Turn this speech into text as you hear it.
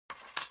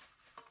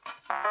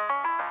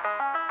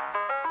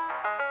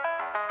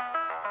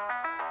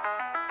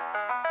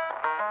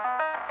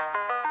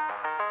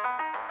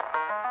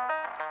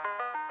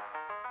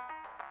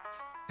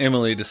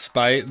Emily,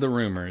 despite the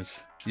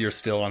rumors, you're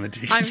still on the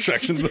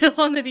deconstruction zone. I'm still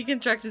on the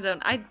deconstruction zone.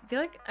 I feel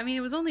like, I mean,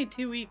 it was only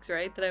 2 weeks,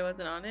 right, that I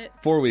wasn't on it?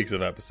 4 weeks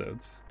of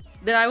episodes.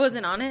 That I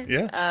wasn't on it?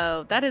 Yeah.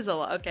 Oh, that is a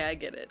lot. Okay, I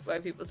get it. Why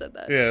people said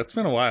that. Yeah, it's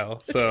been a while.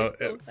 So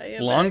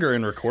longer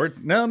in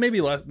record. No,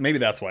 maybe less. Maybe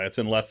that's why it's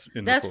been less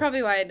in That's record.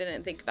 probably why I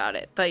didn't think about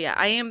it. But yeah,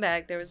 I am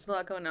back. There was a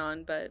lot going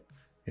on, but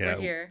we're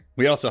here.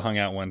 We also hung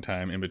out one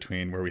time in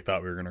between where we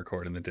thought we were going to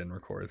record and then didn't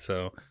record.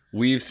 So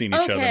we've seen each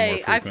other more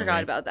frequently. I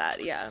forgot about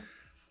that. Yeah.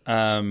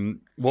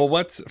 Well,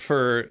 what's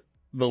for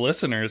the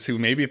listeners who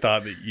maybe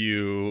thought that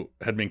you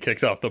had been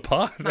kicked off the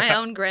pod? My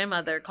own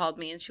grandmother called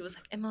me and she was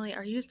like, Emily,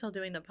 are you still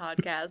doing the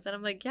podcast? And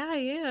I'm like, yeah, I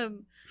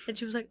am. And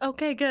she was like,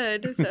 okay,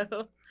 good.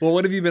 So, well,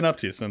 what have you been up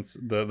to since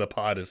the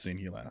pod has seen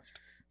you last?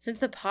 Since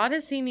the pod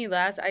has seen me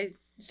last, had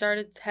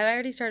I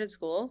already started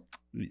school?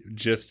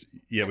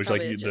 It was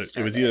like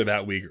it was either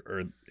that week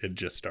or it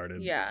just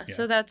started. Yeah.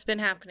 So that's been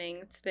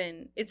happening.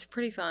 It's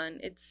pretty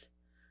fun.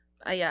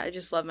 I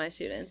just love my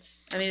students.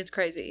 I mean, it's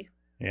crazy.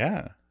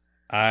 Yeah.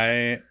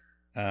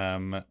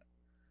 Do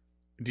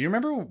you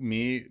remember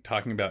me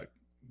talking about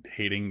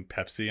hating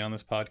Pepsi on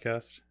this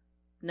podcast?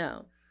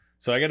 No.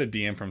 So I got a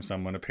DM from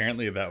someone.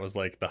 Apparently that was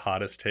like the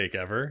hottest take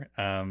ever.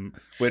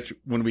 Which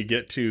when we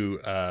get to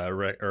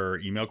or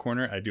email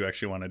corner, I do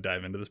actually want to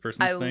dive into this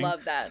person's thing. I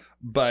love that.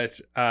 But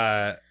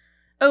I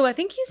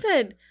think you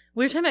said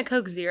we were talking about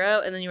Coke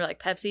Zero and then you were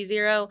like Pepsi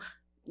Zero,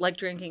 like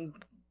drinking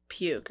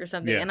puke or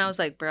something. Yeah. And I was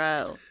like,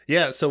 bro.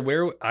 Yeah.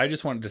 So I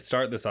just wanted to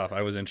start this off.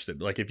 I was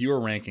interested. Like if you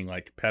were ranking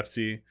like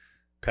Pepsi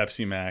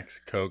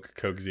Max, Coke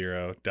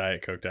Zero,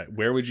 Diet Coke,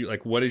 where would you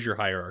like, what is your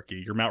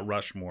hierarchy? Your Mount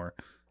Rushmore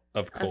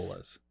of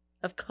colas.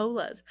 Of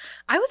colas.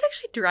 I was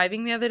actually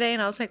driving the other day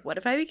and I was like, what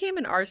if I became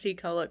an RC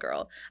cola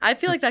girl? I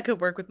feel like that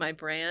could work with my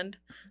brand,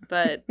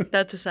 but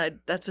that's beside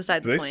the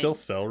point. Do they still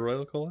sell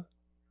Royal Cola?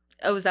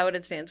 Oh, is that what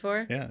it stands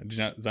for? Yeah. Is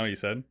that what you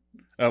said?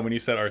 Oh, when you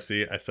said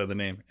RC, I said the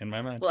name in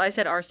my mind. Well, I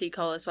said RC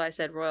Cola, so I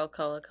said Royal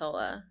Cola.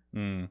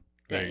 There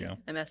you go.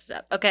 I messed it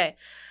up. Okay.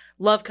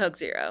 Love Coke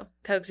Zero.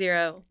 Coke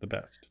Zero. The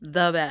best.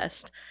 The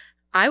best.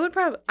 I would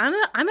probably,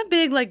 I'm a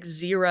big like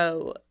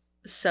zero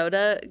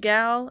soda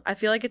gal. I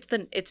feel like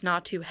it's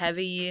not too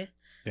heavy.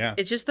 Yeah.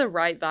 It's just the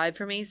right vibe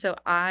for me. So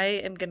I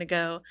am going to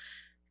go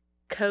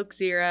Coke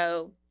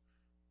Zero,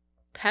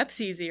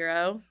 Pepsi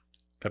Zero.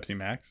 Pepsi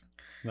Max? Is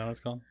that what it's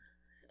called?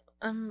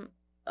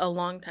 A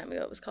long time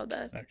ago it was called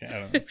that. Okay, I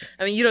don't know.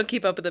 I mean, you don't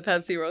keep up with the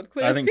Pepsi world,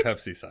 clearly. I think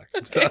Pepsi sucks.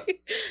 Okay. So.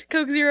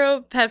 Coke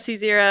Zero, Pepsi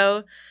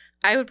Zero.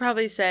 I would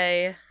probably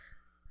say,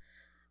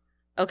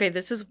 okay,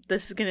 this is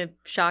going to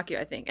shock you,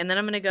 I think. And then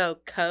I'm going to go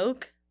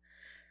Coke,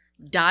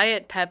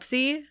 Diet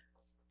Pepsi,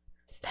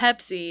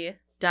 Pepsi,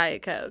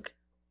 Diet Coke.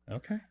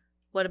 Okay.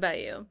 What about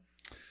you?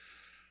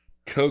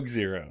 Coke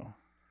Zero,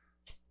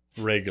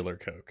 regular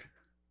Coke,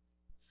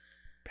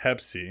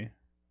 Pepsi,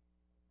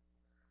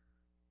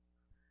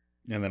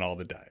 and then all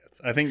the diets.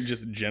 I think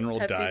just general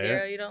Pepsi diet.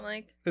 Zero you don't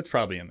like? It's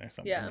probably in there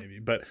somewhere, maybe.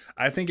 But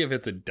I think if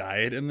it's a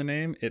diet in the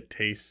name, it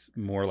tastes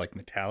more like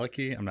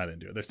metallic-y. I'm not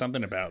into it. There's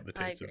something about the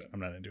taste of it. I'm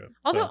not into it.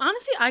 Although,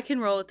 honestly, I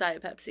can roll with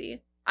Diet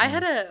Pepsi. I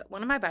had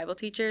one of my Bible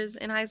teachers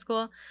in high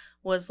school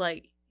was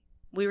like,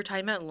 we were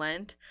talking about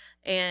Lent,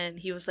 and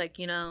he was like,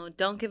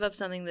 don't give up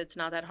something that's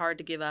not that hard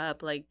to give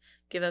up. Like,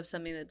 give up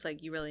something that's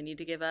like you really need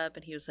to give up.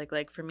 And he was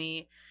like for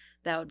me,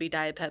 that would be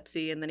Diet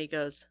Pepsi. And then he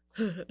goes,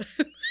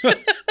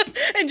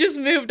 and just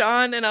moved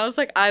on. And I was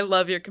like, I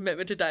love your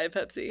commitment to Diet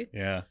Pepsi.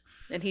 Yeah.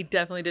 And he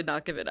definitely did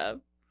not give it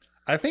up.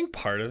 I think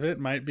part of it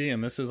might be,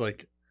 and this is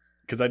like,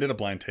 because I did a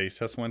blind taste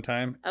test one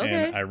time,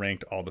 and I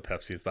ranked all the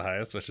Pepsis the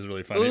highest, which is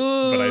really funny.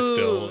 Ooh. But I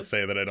still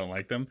say that I don't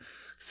like them.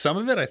 Some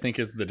of it, I think,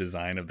 is the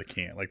design of the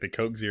can. Like the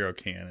Coke Zero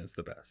can is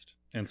the best,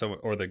 and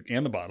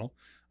the bottle.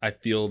 I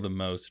feel the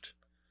most.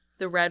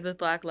 The red with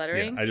black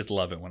lettering. Yeah, I just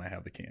love it when I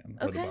have the can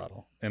or the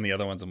bottle. And the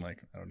other ones, I'm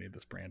like, I don't need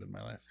this brand in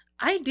my life.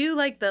 I do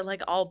like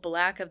the all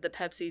black of the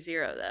Pepsi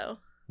Zero though.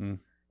 Mm.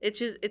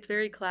 It's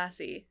very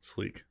classy,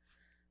 sleek.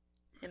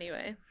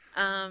 Anyway,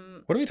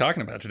 what are we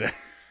talking about today?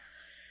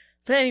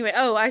 But anyway,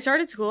 I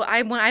started school.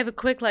 I have a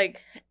quick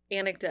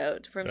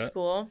anecdote from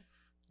school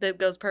that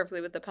goes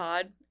perfectly with the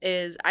pod.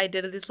 Is I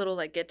did this little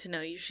get to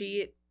know you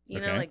sheet,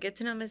 know, get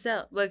to know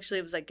myself. Well, actually,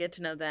 it was get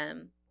to know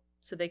them,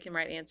 so they can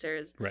write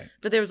answers. Right.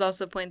 But there was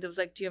also a point that was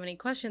do you have any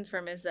questions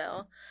for Ms.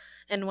 L?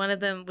 And one of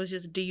them was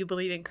just, do you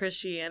believe in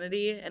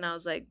Christianity? And I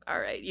was like, all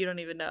right, you don't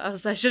even know.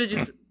 I should have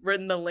just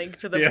written the link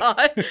to the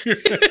pod.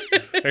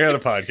 I got a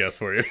podcast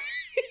for you.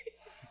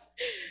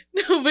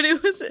 No, but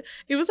it was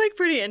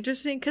pretty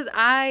interesting because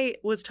I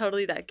was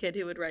totally that kid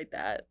who would write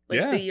that.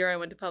 The year I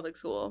went to public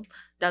school,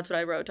 that's what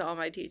I wrote to all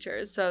my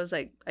teachers. So I was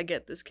like, I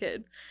get this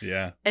kid.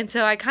 Yeah. And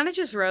so I kind of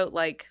just wrote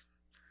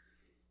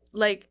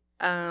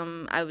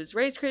I was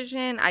raised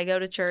Christian. I go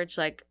to church.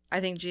 Like, I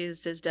think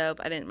Jesus is dope.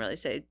 I didn't really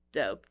say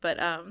dope, but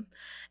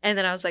and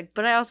then I was like,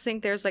 but I also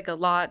think there's like a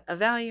lot of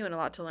value and a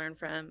lot to learn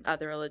from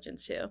other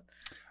religions too.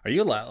 Are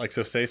you allowed, like,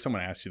 so say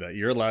someone asks you that,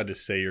 you're allowed to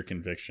say your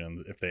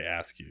convictions if they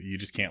ask you. You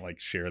just can't like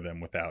share them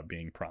without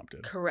being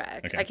prompted.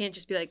 Correct. Okay. I can't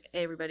just be like,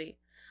 hey, everybody,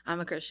 I'm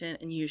a Christian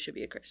and you should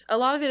be a Christian. A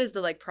lot of it is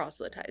the like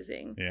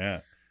proselytizing.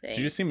 Yeah. Thing. Did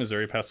you just see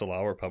Missouri passed a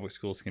law where public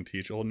schools can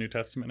teach Old New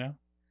Testament now?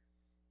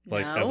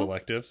 Like as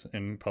electives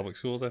in public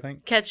schools, I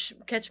think. Catch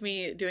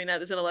me doing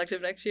that as an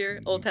elective next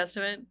year. Old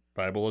Testament.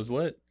 Bible is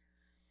lit.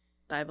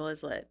 Bible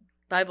is lit.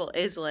 Bible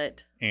is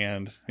lit.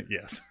 And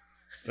yes,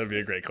 that'd be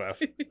a great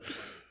class.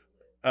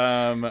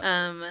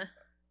 But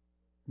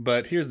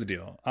here's the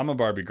deal. I'm a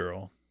Barbie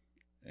girl.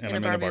 And I'm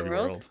in a Barbie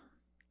world.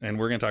 And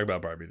we're going to talk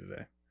about Barbie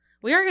today.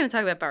 We are going to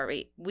talk about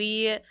Barbie.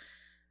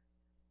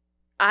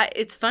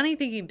 It's funny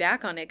thinking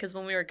back on it because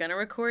when we were going to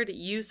record,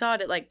 you saw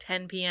it at like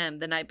 10 p.m.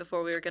 the night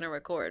before we were going to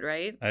record,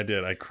 right? I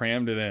did. I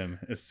crammed it in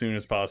as soon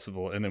as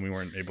possible, and then we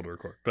weren't able to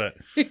record. But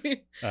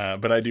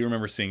I do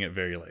remember seeing it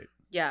very late.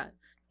 Yeah.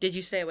 Did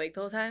you stay awake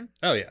the whole time?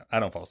 Oh, yeah. I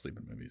don't fall asleep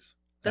in movies.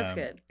 That's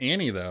good.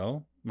 Annie,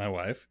 though, my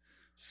wife,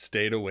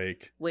 stayed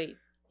awake. Wait,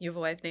 you have a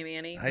wife named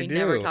Annie? I do.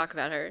 Never talk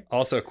about her.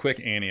 Also, a quick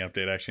Annie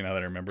update, actually, now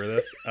that I remember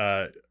this.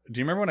 Do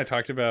you remember when I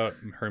talked about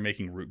her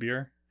making root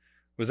beer?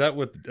 Was that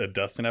with a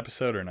Dustin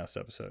episode or an Us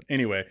episode?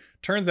 Anyway,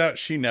 turns out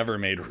she never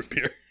made root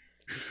beer.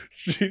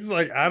 She's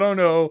like, I don't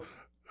know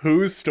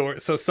whose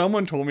story. So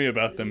someone told me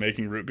about them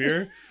making root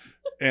beer,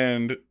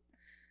 and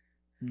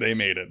they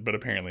made it, but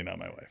apparently not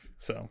my wife.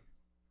 So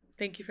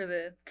thank you for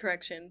the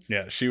corrections.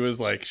 Yeah, she was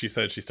like, she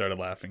said she started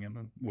laughing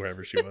in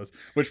wherever she was,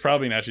 which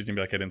probably now she's gonna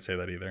be like, I didn't say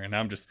that either. And now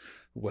I'm just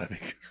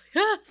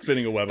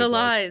spinning a web the of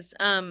lies.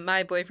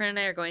 My boyfriend and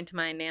I are going to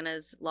my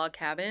Nana's log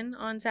cabin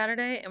on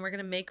Saturday, and we're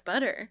gonna make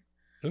butter.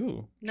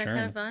 Ooh, isn't that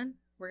kind of fun?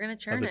 We're gonna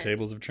churn it. The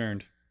tables have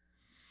churned.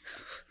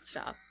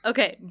 Stop.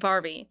 Okay,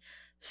 Barbie.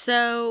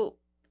 So,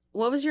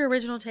 what was your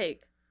original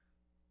take?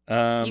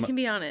 You can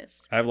be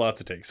honest. I have lots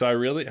to take. So I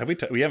really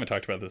we haven't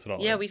talked about this at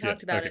all. Yeah, right? we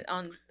talked about it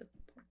on.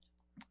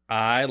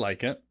 I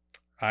like it.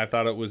 I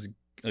thought it was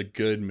a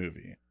good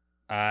movie.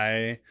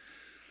 I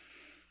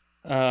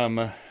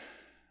didn't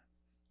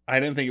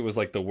think it was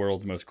like the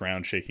world's most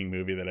ground-shaking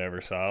movie that I ever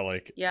saw.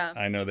 Like, yeah.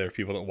 I know there are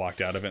people that walked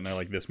out of it and they're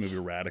like, this movie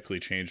radically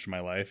changed my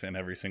life in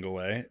every single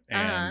way.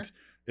 And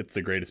it's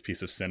the greatest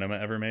piece of cinema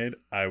ever made.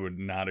 I would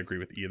not agree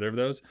with either of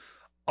those.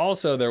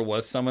 Also, there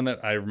was someone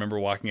that I remember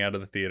walking out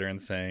of the theater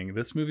and saying,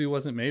 this movie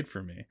wasn't made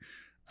for me.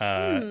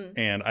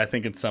 And I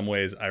think in some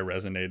ways I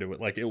resonated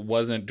with, like, it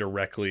wasn't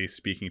directly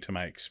speaking to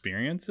my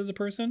experience as a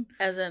person.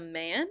 As a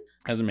man?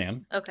 As a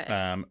man.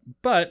 Okay.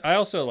 But I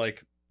also,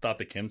 like, thought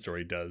the Ken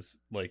story does,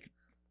 like,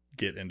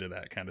 get into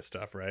that kind of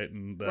stuff, right?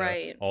 And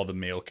all the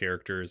male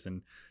characters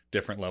and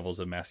different levels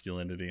of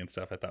masculinity and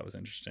stuff I thought was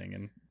interesting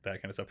and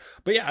that kind of stuff.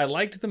 But yeah, I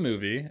liked the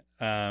movie.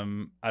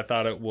 I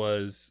thought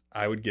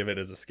I would give it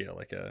as a scale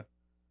like a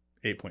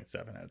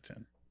 8.7 out of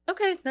 10.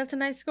 Okay, that's a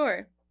nice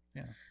score.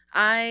 Yeah.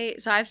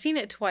 I've seen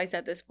it twice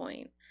at this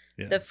point.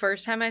 Yeah. The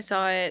first time I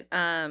saw it,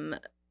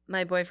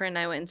 my boyfriend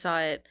and I went and saw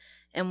it,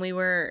 and we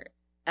were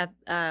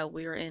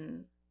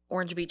in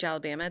Orange Beach,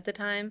 Alabama at the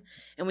time,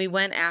 and we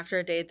went after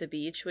a day at the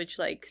beach, which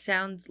like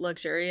sounds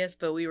luxurious,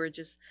 but we were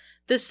just,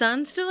 the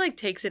sun still like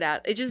takes it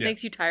out. It just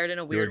makes you tired in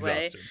a weird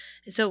way.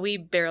 So we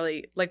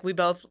barely, like,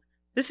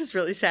 this is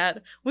really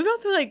sad. We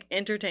both were like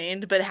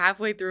entertained, but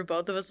halfway through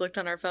both of us looked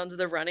on our phones at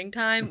the running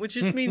time, which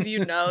just means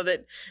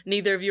that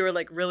neither of you are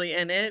like really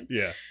in it.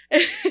 Yeah.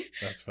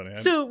 That's funny.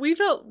 So we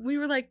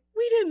were like,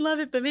 we didn't love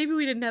it, but maybe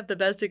we didn't have the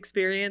best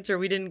experience or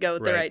we didn't go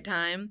at the right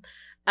time.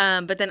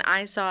 But then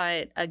I saw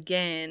it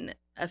again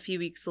a few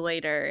weeks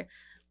later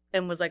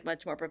and was like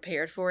much more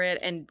prepared for it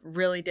and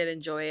really did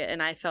enjoy it.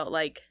 And I felt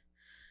like,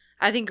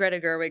 I think Greta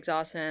Gerwig's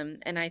awesome.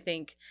 And I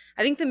think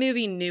the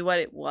movie knew what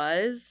it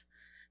was.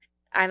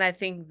 And I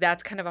think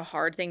that's kind of a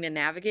hard thing to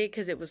navigate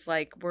because it was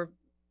like,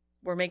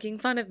 we're making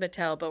fun of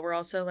Mattel, but we're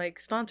also like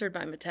sponsored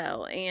by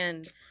Mattel.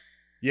 And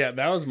yeah,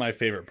 that was my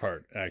favorite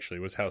part, actually,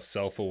 was how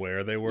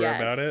self-aware they were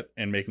about it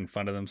and making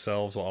fun of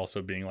themselves while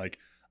also being like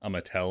a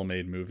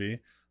Mattel-made movie.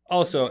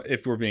 Also,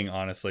 if we're being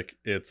honest, like,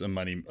 it's a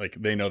money, like,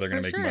 they know they're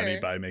going to make money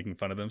by making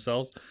fun of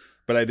themselves.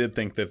 But I did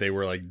think that they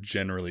were like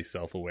generally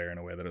self-aware in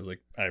a way that I was like,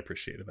 I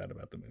appreciated that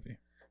about the movie.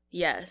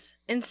 Yes.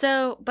 And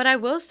so, but I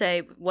will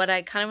say what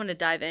I kind of want to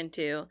dive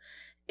into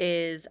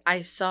is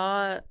I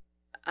saw,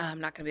 I'm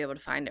not going to be able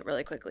to find it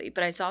really quickly,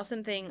 but I saw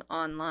something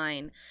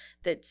online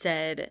that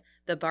said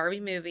the Barbie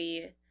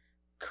movie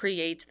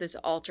creates this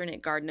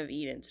alternate Garden of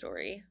Eden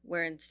story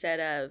where instead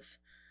of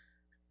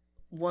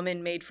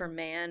woman made for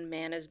man,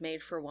 man is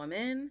made for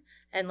woman,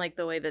 and like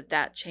the way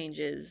that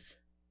changes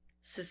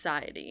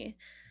society.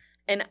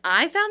 And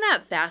I found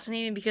that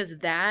fascinating because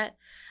I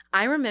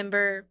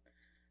remember,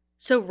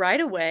 so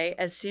right away,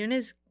 as soon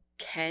as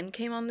Ken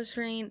came on the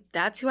screen,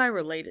 that's who I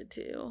related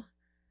to.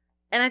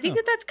 And I think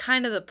that's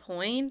kind of the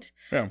point,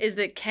 is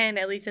that Ken,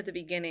 at least at the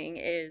beginning,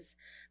 is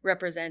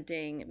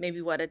representing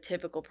maybe what a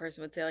typical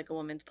person would say like a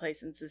woman's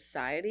place in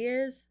society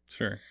is.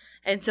 Sure.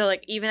 And so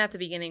like even at the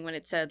beginning when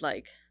it said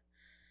like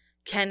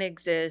Ken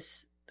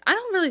exists, I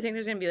don't really think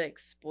there's gonna be like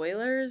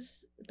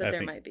spoilers, but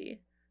there might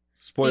be.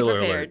 Spoiler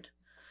be alert.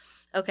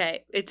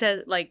 Okay, it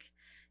says like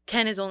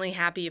Ken is only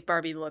happy if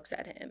Barbie looks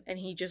at him, and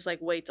he just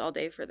like waits all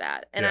day for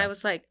that. And I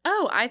was like,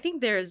 oh, I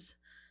think there's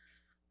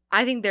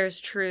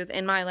truth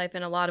in my life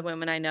and a lot of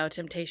women I know,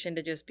 temptation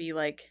to just be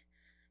like,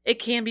 it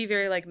can be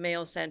very like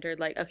male centered,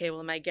 like, okay,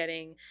 well, am I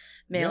getting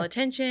male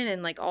attention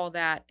and like all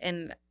that,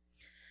 and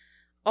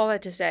all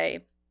that to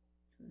say,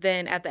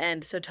 then at the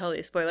end, so totally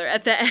a spoiler,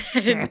 at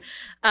the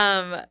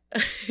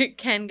end,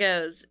 Ken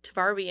goes to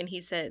Barbie and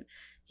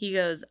he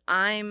goes,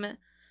 I'm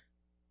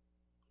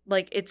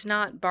like, it's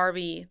not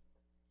Barbie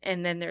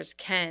and then there's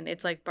Ken,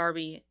 it's like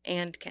Barbie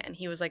and Ken.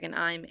 He was like, and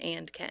I'm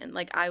and Ken.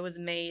 Like, I was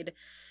made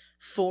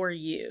for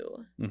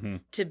you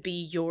to be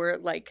your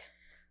like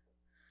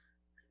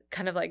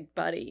kind of like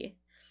buddy.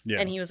 Yeah.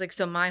 And he was like,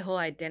 so my whole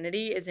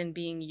identity is in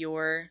being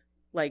your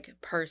like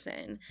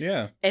person.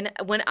 Yeah. And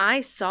when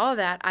I saw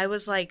that, I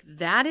was like,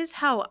 that is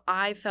how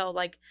I felt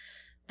like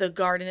the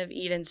Garden of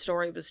Eden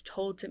story was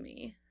told to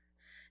me.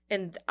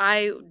 And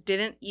I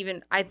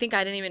think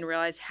I didn't even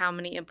realize how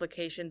many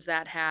implications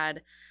that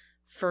had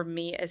for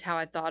me as how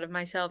I thought of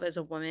myself as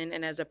a woman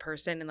and as a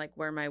person and like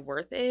where my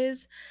worth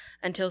is,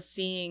 until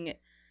seeing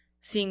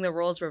the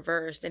roles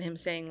reversed and him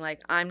saying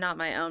like, I'm not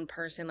my own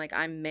person. Like,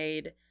 I'm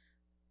made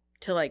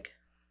to like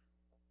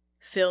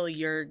fill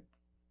your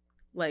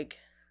like,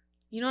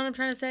 you know what I'm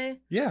trying to say?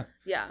 Yeah.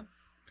 Yeah.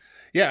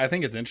 Yeah, I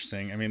think it's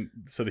interesting. I mean,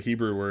 so the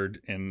Hebrew word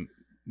in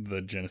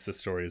the Genesis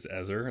story is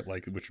Ezer,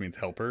 like, which means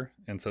helper.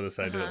 And so this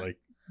idea that like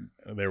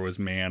there was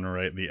man,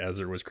 right? The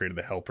Ezer was created,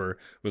 the helper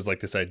was like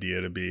this idea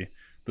to be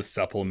the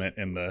supplement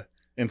and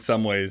in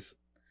some ways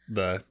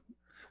well,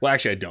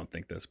 actually I don't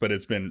think this, but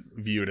it's been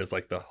viewed as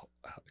like the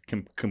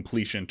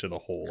completion to the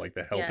whole, like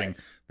the helping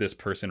this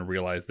person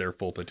realize their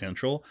full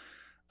potential.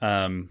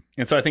 And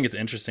so I think it's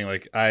interesting.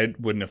 Like, I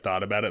wouldn't have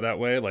thought about it that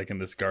way, like in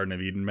this Garden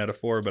of Eden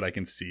metaphor, but I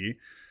can see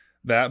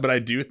that. But I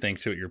do think,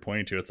 to what you're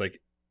pointing to, it's like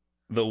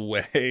the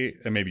way,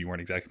 and maybe you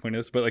weren't exactly pointing to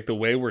this, but like the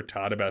way we're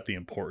taught about the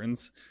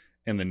importance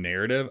and the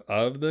narrative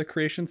of the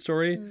creation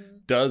story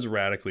does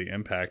radically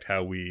impact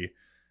how we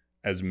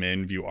as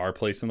men view our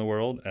place in the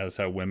world, as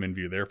how women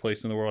view their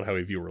place in the world, how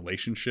we view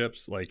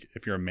relationships. Like,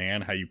 if you're a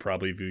man, how you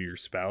probably view your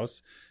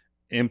spouse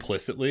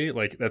implicitly.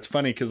 Like, that's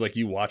funny because like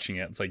you watching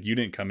it, it's like you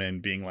didn't come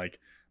in being like,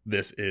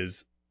 this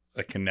is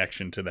a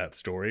connection to that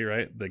story,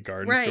 right? The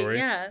garden story.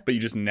 Yeah. But you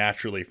just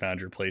naturally found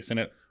your place in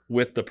it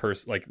with the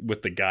person, like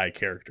with the guy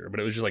character. But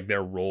it was just like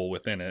their role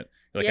within it.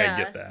 Like, I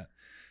get that.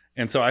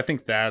 And so I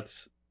think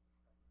that's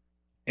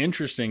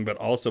interesting, but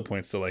also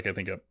points to like, I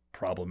think, a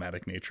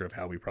problematic nature of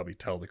how we probably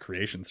tell the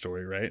creation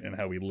story, right? And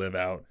how we live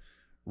out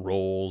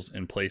roles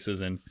and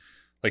places. And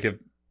like, if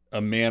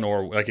a man,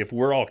 or like if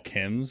we're all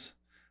Kens,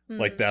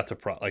 like that's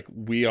like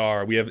we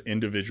have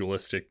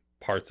individualistic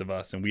parts of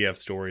us and we have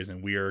stories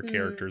and we are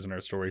characters in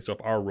our story. So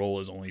if our role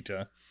is only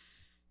to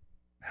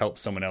help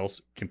someone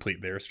else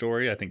complete their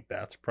story, I think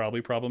that's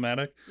probably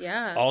problematic.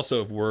 Yeah.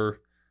 Also, if we're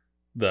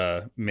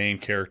the main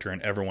character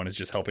and everyone is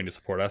just helping to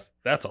support us,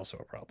 that's also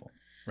a problem.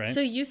 Right.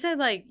 So you said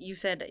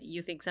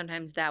you think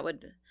sometimes that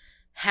would,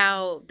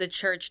 how the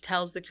church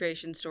tells the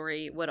creation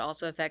story would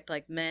also affect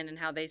like men and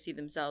how they see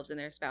themselves and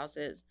their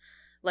spouses.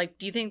 Like,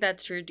 do you think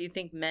that's true? Do you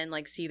think men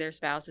like see their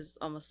spouse as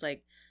almost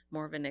like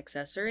more of an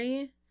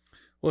accessory?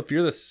 Well, if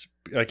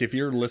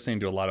you're listening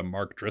to a lot of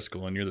Mark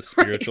Driscoll and you're the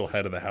spiritual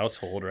head of the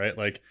household, right?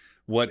 Like,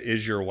 what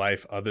is your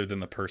wife other than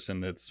the person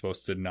that's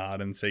supposed to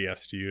nod and say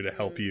yes to you to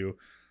help you,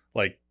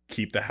 like,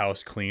 keep the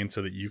house clean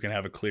so that you can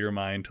have a clear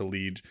mind to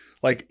lead?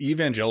 Like,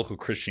 evangelical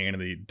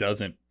Christianity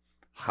doesn't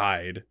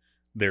hide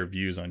their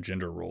views on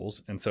gender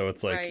roles. And so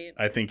it's like,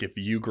 I think if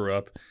you grew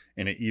up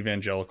in an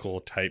evangelical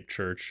type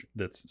church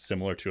that's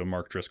similar to a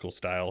Mark Driscoll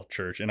style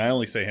church, and I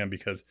only say him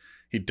because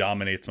he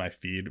dominates my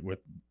feed with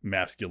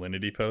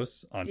masculinity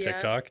posts on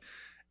TikTok.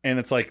 And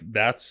it's like,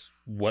 that's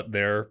what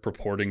they're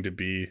purporting to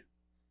be,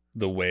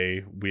 the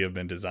way we have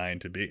been designed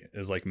to be,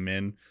 is like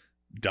men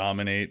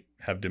dominate,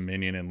 have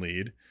dominion, and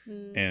lead.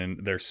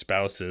 And their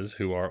spouses,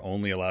 who are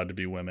only allowed to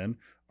be women,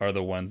 are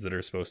the ones that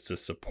are supposed to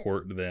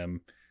support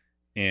them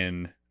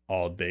in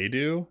all they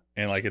do.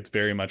 And like, it's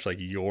very much like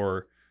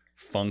your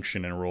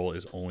function and role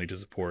is only to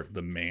support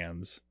the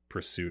man's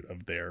pursuit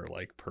of their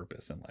like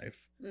purpose in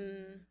life.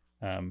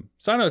 So I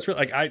don't know, it's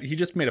really like, he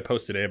just made a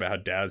post today about how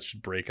dads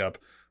should break up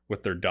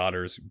with their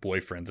daughter's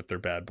boyfriends if they're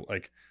bad.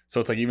 Like, so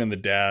it's like, even the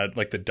dad,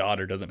 like the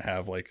daughter doesn't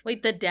have like,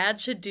 wait, the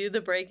dad should do the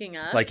breaking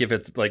up? Like, if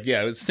it's like,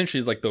 yeah, it's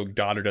essentially like the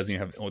daughter doesn't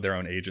even have their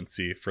own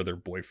agency for their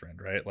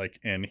boyfriend, right? Like,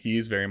 and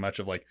he's very much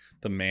of like,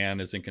 the man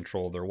is in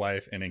control of their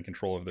wife and in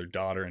control of their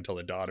daughter, until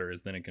the daughter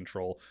is then in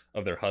control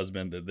of their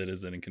husband that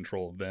is then in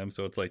control of them.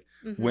 So it's like,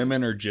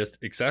 women are just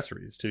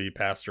accessories to be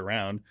passed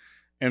around.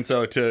 And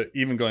so, to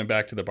even going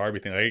back to the Barbie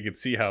thing, like, I could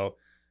see how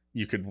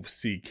you could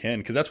see Ken,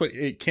 because that's what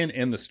Ken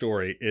in the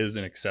story is,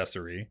 an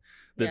accessory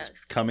that's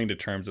Yes. coming to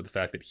terms with the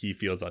fact that he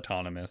feels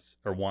autonomous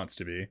or wants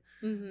to be.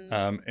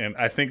 Mm-hmm. And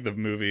I think the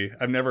movie,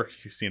 I've never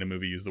seen a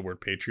movie use the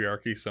word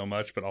patriarchy so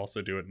much, but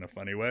also do it in a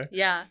funny way.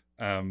 Yeah.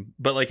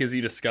 But like as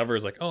he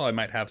discovers like, oh, I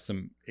might have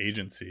some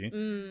agency,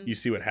 Mm. you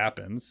see what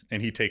happens,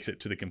 and he takes it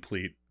to the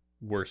complete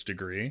worst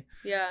degree.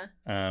 Yeah.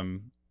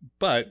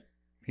 But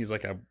he's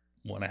like, I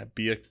want to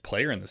be a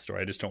player in the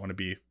story. I just don't want to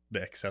be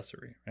the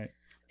accessory, right?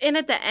 And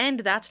at the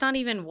end, that's not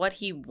even what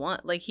he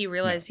want. Like he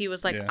realized he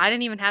was like, Yeah. I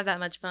didn't even have that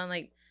much fun.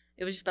 Like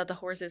it was just about the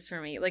horses for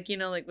me. Like, you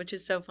know, like, which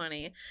is so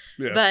funny.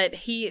 Yeah. But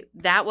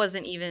that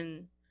wasn't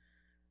even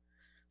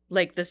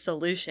like the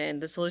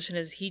solution. The solution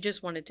is he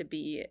just wanted to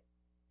be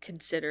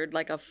considered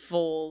like a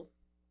full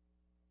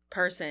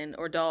person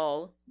or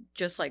doll,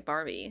 just like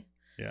Barbie.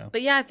 Yeah.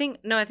 But yeah, I think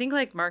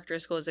like Mark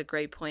Driscoll is a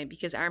great point,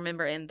 because I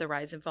remember in The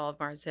Rise and Fall of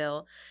Mars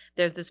Hill,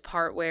 there's this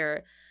part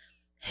where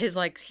he's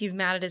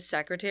mad at his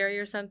secretary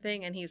or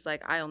something, and he's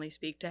like, I only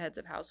speak to heads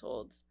of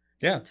households.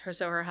 Yeah. And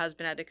so her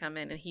husband had to come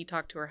in, and he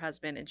talked to her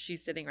husband, and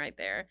she's sitting right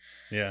there.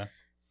 Yeah.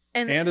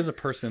 And as a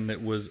person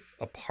that was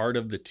a part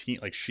of the team,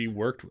 like she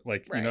worked,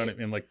 like, you know what I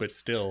mean? Like, but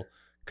still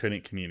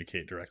couldn't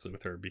communicate directly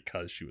with her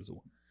because she was a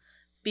woman.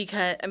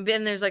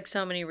 And there's like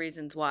so many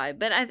reasons why.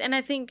 But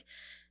I think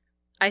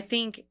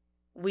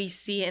we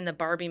see in the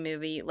Barbie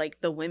movie,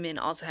 like the women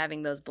also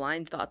having those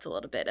blind spots a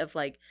little bit of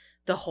like,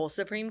 the whole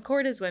Supreme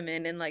Court is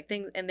women and like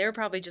things, and they're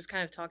probably just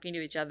kind of talking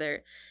to each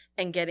other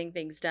and getting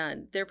things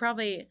done. They're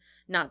probably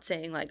not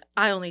saying like,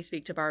 I only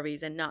speak to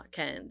Barbies and not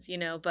Kens, you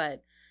know,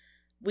 but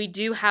we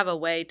do have a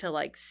way to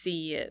like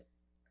see it.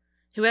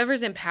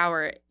 Whoever's in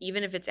power,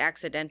 even if it's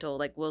accidental,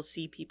 like we'll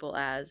see people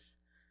as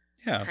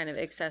kind of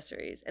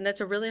accessories. And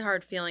that's a really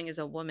hard feeling as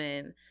a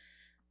woman,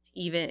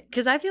 even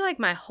because I feel like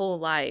my whole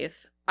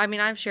life, I mean,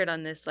 I've shared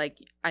on this, like,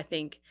 I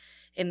think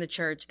in the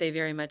church, they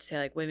very much say,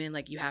 like, women,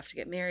 like, you have to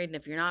get married. And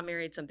if you're not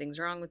married, something's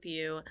wrong with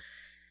you.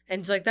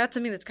 And so, like, that's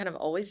something that's kind of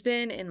always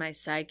been in my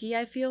psyche,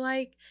 I feel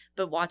like.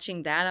 But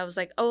watching that, I was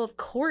like, oh, of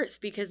course,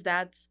 because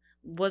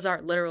was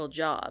our literal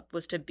job,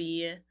 was to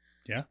be.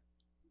 Yeah.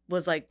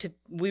 Was like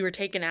we were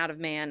taken out of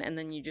man. And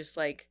then you just,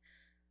 like,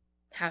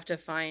 have to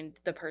find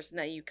the person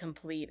that you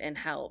complete and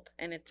help.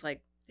 And it's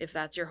like, if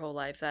that's your whole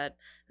life, that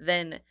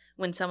then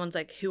when someone's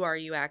like, who are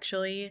you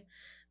actually?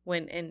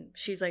 And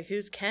she's like,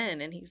 who's Ken?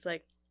 And he's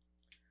like,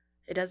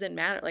 it doesn't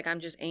matter. Like, I'm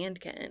just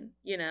Ken,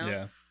 you know?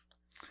 Yeah.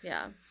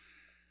 Yeah.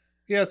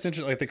 Yeah, it's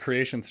interesting. Like the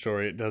creation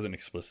story, it doesn't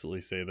explicitly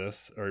say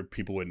this, or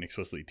people wouldn't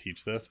explicitly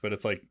teach this, but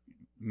it's like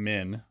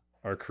men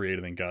are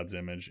created in God's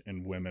image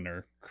and women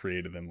are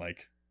created in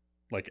like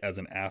as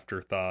an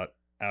afterthought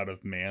out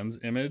of man's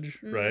image,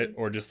 right?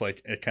 Or just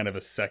like a kind of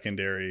a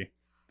secondary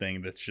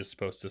thing that's just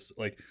supposed to,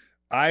 like,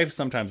 I've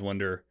sometimes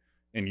wonder,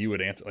 and you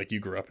would answer, like, you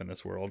grew up in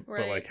this world,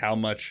 right. But like how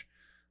much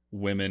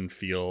women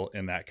feel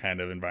in that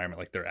kind of environment,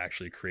 like they're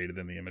actually created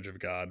in the image of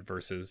God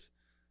versus,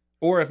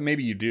 or if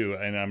maybe you do,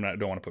 and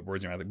don't want to put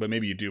words in your mouth, but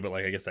maybe you do, but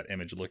like I guess that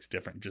image looks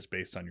different just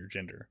based on your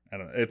gender. I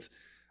don't know.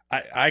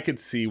 I could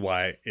see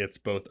why it's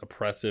both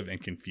oppressive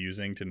and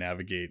confusing to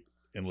navigate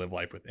and live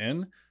life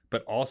within,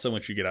 but also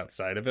once you get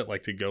outside of it,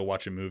 like to go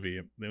watch a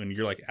movie when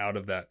you're like out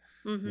of that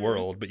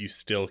world, but you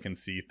still can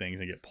see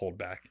things and get pulled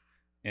back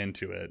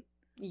into it.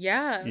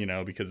 Yeah. You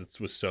know, because it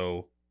was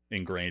so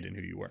ingrained in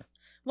who you were.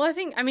 Well,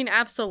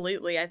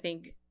 absolutely. I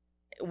think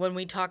when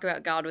we talk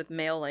about God with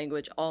male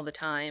language all the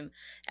time,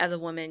 as a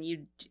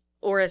woman,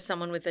 or as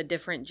someone with a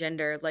different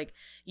gender, like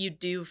you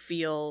do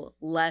feel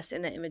less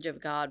in the image of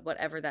God,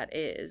 whatever that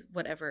is,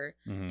 whatever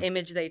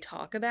image they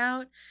talk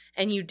about.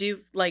 And you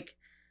do like,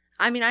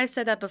 I've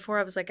said that before.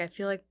 I was like, I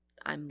feel like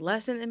I'm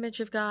less in the image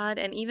of God.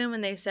 And even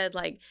when they said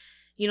like,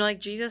 you know,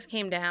 like Jesus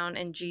came down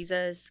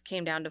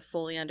to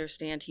fully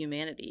understand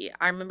humanity.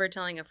 I remember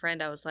telling a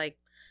friend, I was like,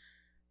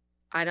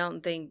 I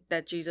don't think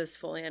that Jesus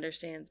fully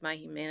understands my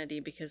humanity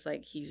because,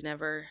 like, he's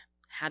never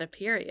had a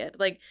period.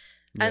 Like,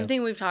 yeah. I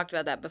think we've talked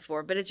about that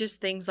before, but it's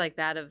just things like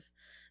that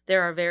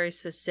there are very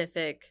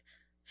specific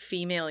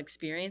female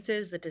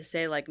experiences that to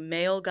say, like,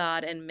 male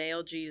God and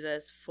male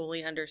Jesus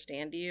fully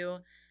understand you,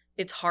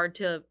 it's hard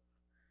to,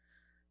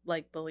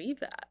 like, believe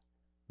that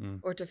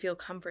or to feel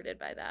comforted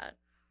by that.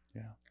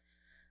 Yeah.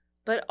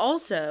 But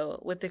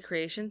also, with the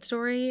creation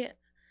story,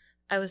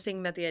 I was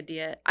thinking about the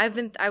idea.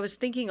 I was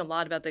thinking a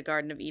lot about the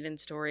Garden of Eden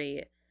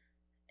story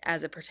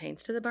as it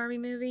pertains to the Barbie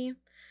movie.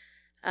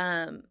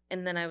 And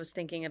then I was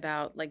thinking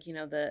about, like, you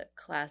know, the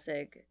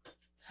classic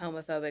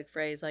homophobic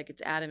phrase, like,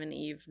 it's Adam and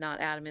Eve,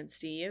 not Adam and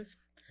Steve.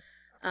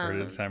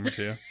 Heard it a time or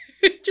two.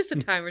 Just a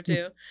time or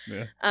two.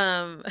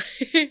 Yeah.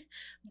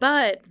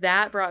 But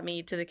that brought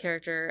me to the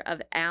character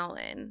of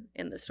Alan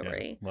in the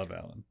story. Yeah, love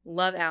Alan.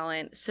 Love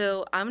Alan.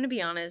 So I'm going to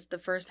be honest, the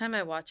first time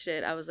I watched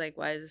it, I was like,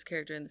 why is this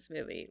character in this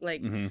movie?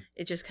 Like,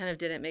 it just kind of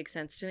didn't make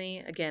sense to me.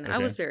 Again, I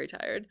was very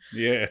tired.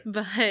 Yeah.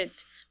 But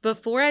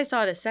before I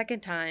saw it a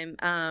second time,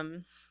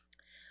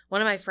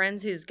 one of my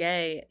friends who's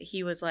gay,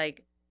 he was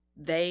like,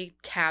 they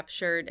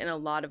captured in a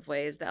lot of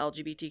ways the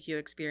LGBTQ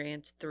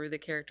experience through the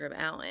character of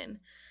Alan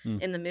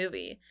in the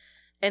movie.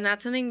 And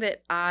that's something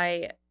that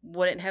I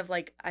wouldn't have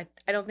like I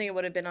don't think it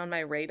would have been on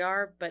my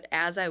radar, but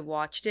as I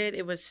watched it,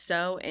 it was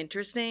so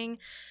interesting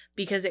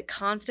because it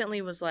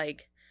constantly was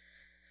like,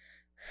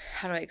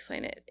 how do I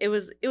explain it? It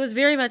was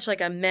very much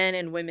like a men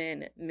and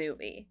women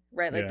movie,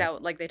 right? Like Yeah.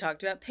 that, like they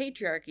talked about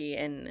patriarchy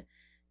and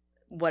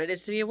what it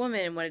is to be a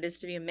woman and what it is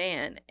to be a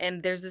man.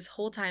 And there's this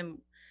whole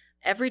time,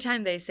 every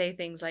time they say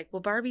things like,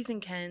 well, Barbies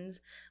and Kens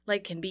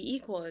like can be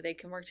equal or they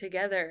can work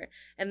together.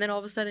 And then all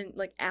of a sudden,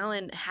 like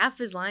Alan, half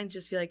his lines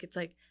just feel like it's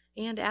like,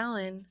 and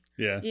Alan,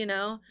 Yeah. you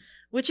know,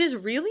 which is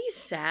really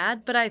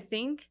sad, but I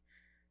think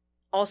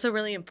also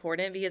really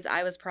important because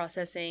I was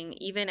processing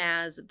even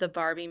as the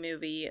Barbie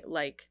movie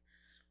like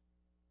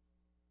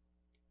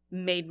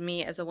made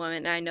me as a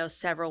woman, and I know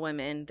several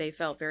women, they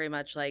felt very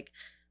much like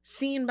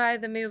seen by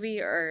the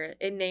movie or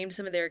it named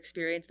some of their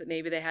experience that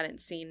maybe they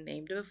hadn't seen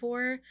named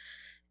before,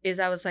 is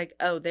I was like,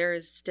 oh, there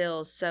is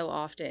still so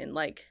often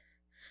like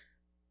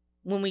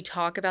when we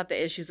talk about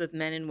the issues with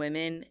men and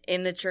women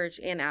in the church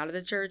and out of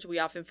the church, we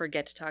often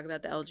forget to talk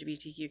about the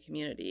LGBTQ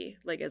community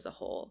like as a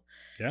whole.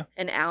 Yeah.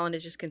 And Alan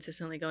is just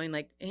consistently going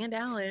like, and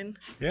Alan.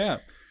 Yeah.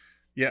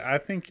 Yeah. I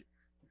think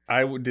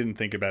didn't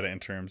think about it in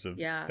terms of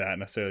Yeah. that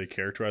necessarily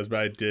characterized, but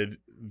I did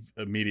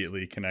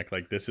immediately connect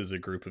like this is a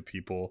group of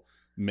people,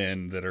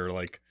 men that are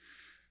like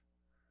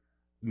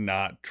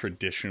not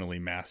traditionally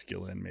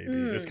masculine, maybe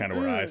is kind of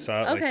where I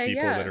saw it. Okay, like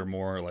people yeah. that are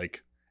more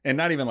like, and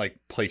not even like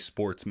play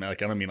sports,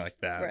 like I don't mean like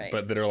that, Right.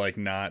 but that are like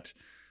not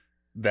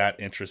that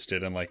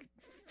interested in like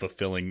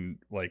fulfilling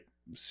like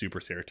super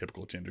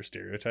stereotypical gender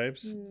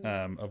stereotypes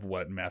of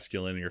what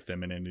masculinity or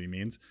femininity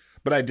means.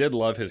 But I did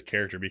love his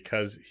character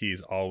because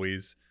he's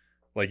always,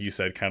 like you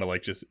said, kind of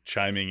like just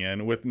chiming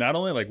in with not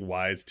only like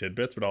wise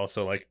tidbits, but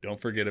also like,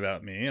 don't forget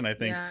about me. And I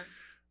think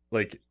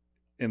like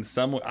in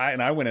some way,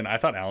 I went in, I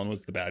thought Alan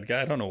was the bad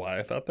guy. I don't know why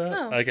I thought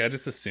that. Like I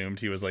just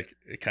assumed he was like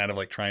kind of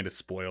like trying to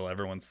spoil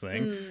everyone's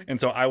thing. And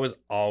so I was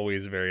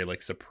always very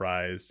like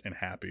surprised and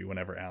happy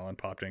whenever Alan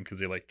popped in because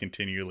they like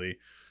continually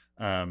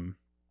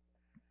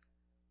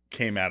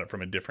came at it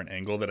from a different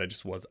angle that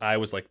I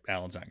was like,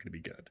 Alan's not going to be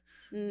good.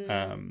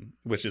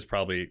 Which is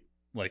probably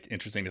like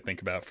interesting to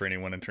think about for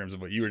anyone in terms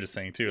of what you were just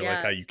saying too, like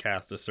how you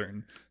cast a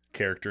certain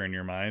character in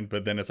your mind,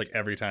 but then it's like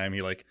every time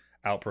he like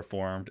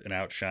outperformed and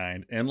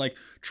outshined and like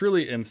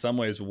truly in some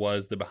ways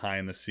was the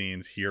behind the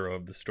scenes hero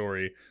of the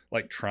story,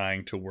 like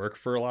trying to work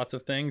for lots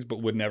of things,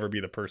 but would never be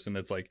the person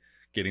that's like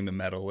getting the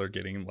medal or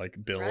getting like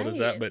billed as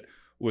that, but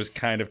was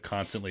kind of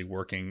constantly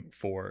working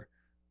for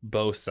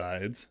both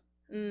sides,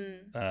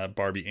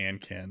 Barbie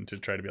and Ken, to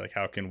try to be like,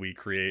 how can we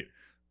create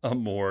a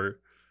more,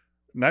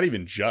 not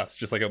even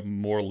just like a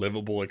more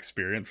livable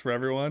experience for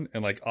everyone.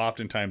 And like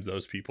oftentimes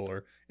those people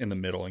are in the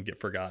middle and get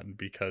forgotten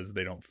because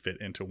they don't fit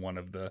into one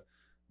of the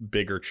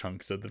bigger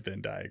chunks of the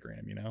Venn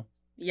diagram, you know?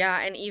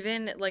 Yeah. And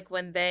even like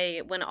when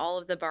all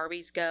of the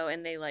Barbies go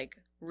and they like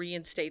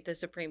reinstate the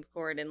Supreme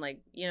Court and like,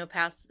 you know,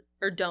 pass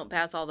or don't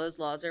pass all those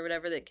laws or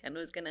whatever that Ken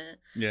was gonna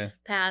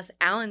pass,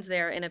 Alan's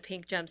there in a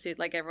pink jumpsuit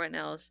like everyone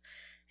else.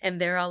 And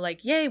they're all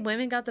like, yay,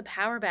 women got the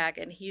power back.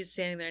 And he's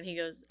standing there and he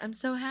goes, I'm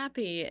so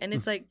happy. And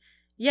it's like,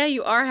 yeah,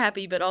 you are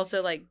happy, but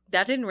also like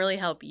that didn't really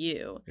help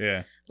you.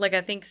 Yeah. Like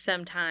I think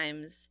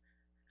sometimes,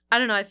 I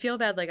don't know, I feel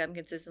bad like I'm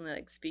consistently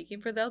like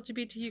speaking for the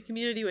LGBTQ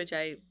community, which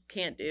I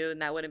can't do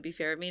and that wouldn't be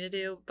fair of me to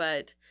do,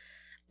 but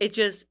it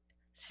just,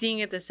 seeing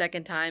it the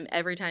second time,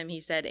 every time he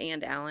said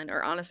and Alan,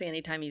 or honestly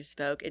anytime he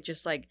spoke, it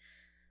just like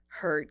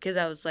hurt because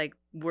I was like,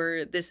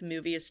 this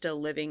movie is still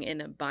living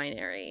in a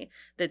binary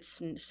that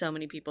so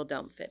many people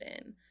don't fit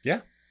in.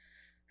 Yeah.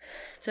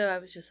 So I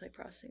was just like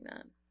processing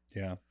that.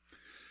 Yeah.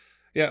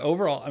 Yeah,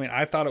 overall, I mean,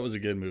 I thought it was a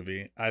good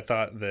movie. I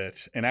thought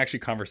that, and actually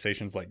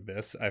conversations like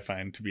this, I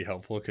find to be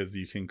helpful because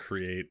you can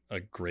create a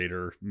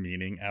greater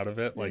meaning out of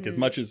it. Like as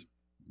much as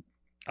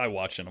I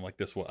watched it, I'm like,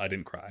 I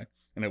didn't cry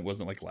and it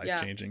wasn't like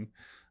life-changing.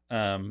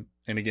 And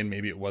again,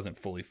 maybe it wasn't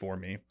fully for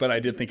me, but I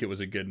did think it was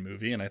a good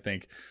movie. And I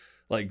think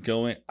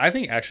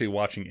actually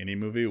watching any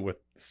movie with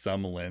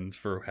some lens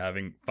for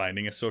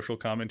finding a social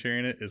commentary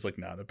in it is like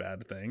not a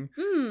bad thing.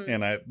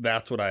 And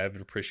that's what I have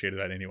appreciated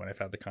about anyone I've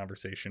had the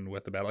conversation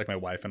with about it. Like my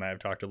wife and I have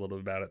talked a little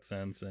bit about it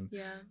since, and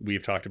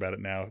we've talked about it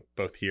now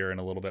both here and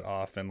a little bit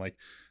off, and like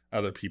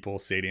other people,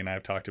 Sadie and I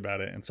have talked about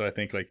it. And so I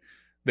think like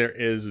there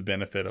is a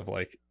benefit of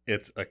like,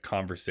 it's a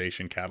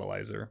conversation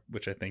catalyzer,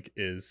 which I think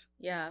is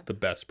the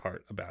best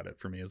part about it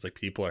for me, is like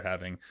people are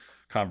having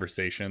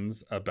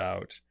conversations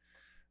about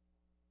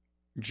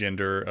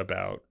gender,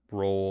 about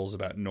roles,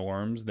 about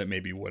norms that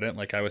maybe wouldn't.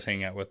 Like I was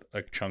hanging out with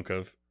a chunk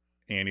of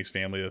Annie's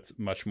family that's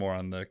much more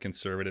on the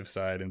conservative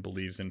side and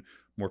believes in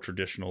more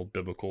traditional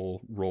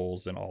biblical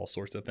roles and all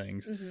sorts of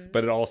things,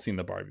 but it all seen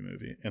the Barbie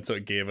movie. And so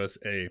it gave us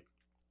a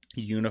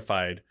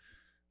unified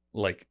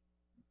like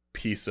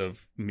piece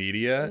of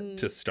media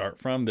to start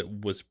from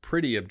that was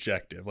pretty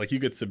objective. Like you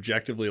could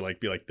subjectively like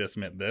be like, this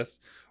meant this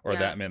or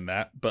that meant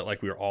that, but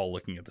like we were all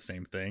looking at the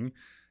same thing.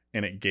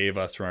 And it gave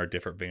us, from our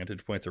different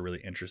vantage points, a really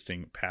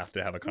interesting path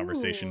to have a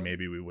conversation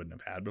maybe we wouldn't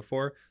have had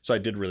before. So I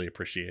did really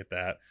appreciate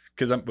that,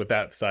 because I'm with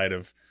that side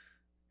of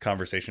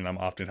conversation, I'm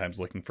oftentimes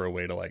looking for a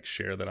way to like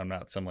share that I'm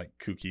not some like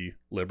kooky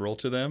liberal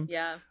to them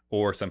Yeah.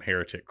 or some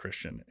heretic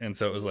Christian. And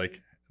so it was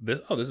like this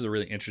is a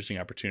really interesting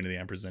opportunity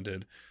I'm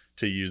presented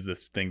to use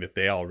this thing that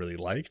they all really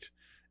liked,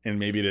 and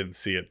maybe didn't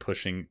see it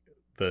pushing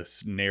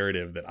this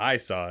narrative that I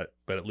saw it,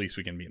 but at least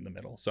we can meet in the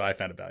middle. So I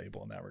found it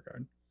valuable in that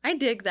regard. I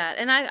dig that.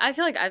 And I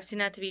feel like I've seen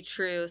that to be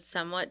true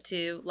somewhat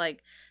too.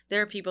 Like,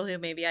 there are people who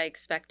maybe I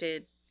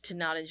expected to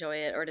not enjoy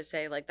it or to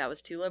say like that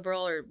was too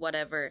liberal or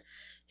whatever,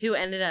 who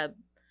ended up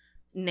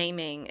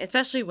naming,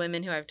 especially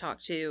women who I've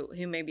talked to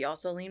who maybe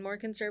also lean more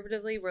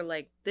conservatively, were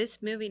like,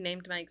 this movie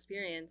named my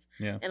experience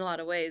in a lot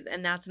of ways.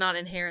 And that's not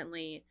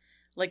inherently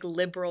like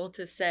liberal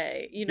to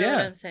say, you know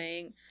what I'm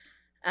saying?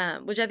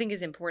 Which I think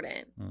is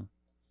important.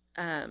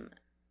 I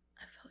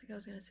felt like I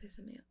was going to say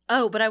something else.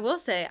 Oh, but I will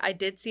say I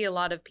did see a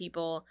lot of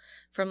people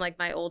from like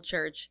my old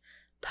church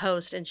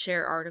post and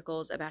share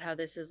articles about how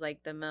this is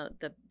like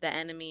the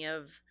enemy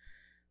of,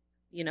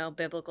 you know,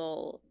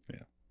 biblical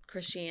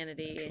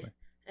Christianity. Naturally.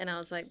 And I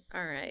was like,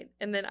 all right.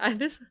 And then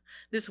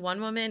this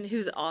one woman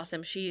who's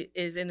awesome, she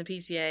is in the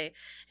PCA,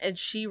 and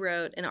she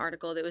wrote an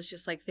article that was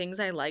just like things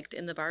I liked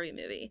in the Barbie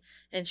movie.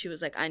 And she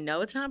was like, I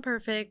know it's not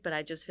perfect, but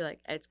I just feel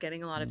like it's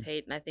getting a lot of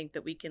hate. And I think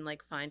that we can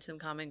like find some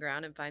common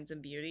ground and find some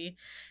beauty.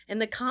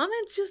 And the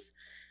comments just,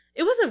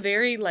 it was a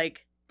very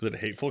like. Was it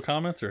hateful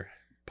comments or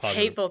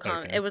positive? Hateful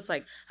comment. Okay. It was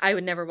like, I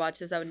would never watch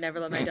this. I would never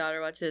let my daughter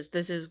watch this.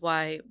 This is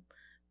why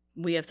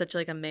we have such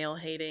like a male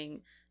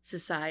hating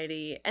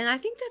society. And I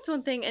think that's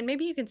one thing, and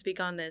maybe you can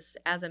speak on this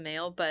as a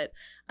male, but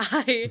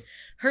I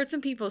heard some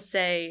people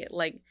say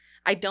like,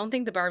 I don't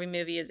think the Barbie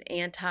movie is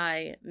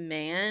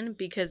anti-man,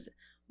 because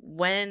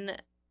when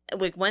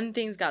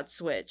things got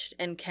switched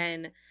and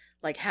Ken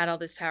like had all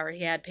this power,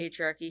 he had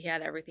patriarchy, he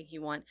had everything he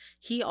wanted,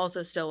 he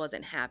also still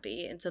wasn't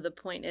happy. And so the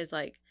point is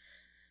like,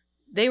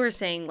 they were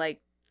saying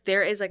like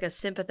there is like a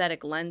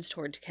sympathetic lens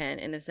towards Ken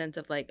in a sense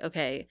of like,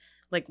 okay,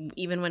 like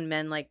even when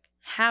men like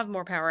have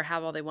more power,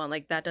 have all they want,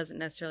 like that doesn't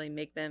necessarily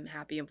make them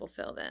happy and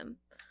fulfill them.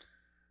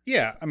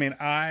 Yeah, I mean,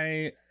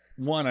 I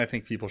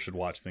think people should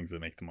watch things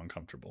that make them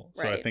uncomfortable.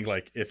 So I think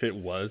like if it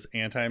was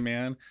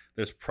anti-man,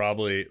 there's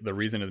probably the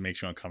reason it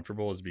makes you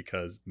uncomfortable is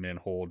because men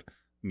hold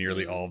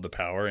nearly all of the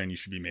power, and you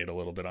should be made a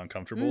little bit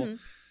uncomfortable.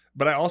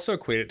 But I also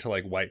equate it to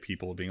like white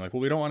people being like,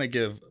 well, we don't want to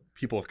give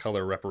people of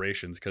color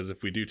reparations because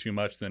if we do too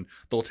much, then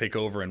they'll take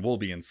over and we'll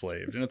be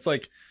enslaved. And it's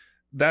like,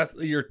 that's,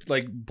 you're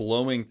like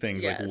blowing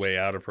things like way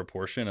out of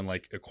proportion, and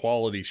like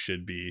equality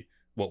should be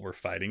what we're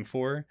fighting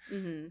for.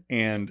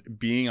 And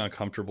being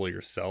uncomfortable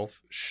yourself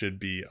should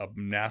be a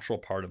natural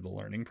part of the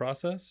learning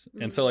process.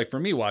 And so like for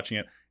me watching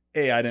it,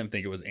 I didn't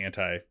think it was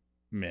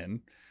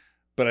anti-men,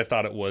 but I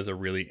thought it was a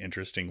really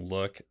interesting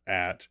look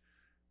at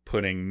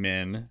putting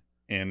men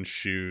in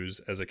shoes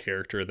as a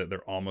character that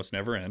they're almost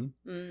never in.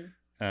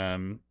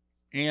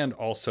 And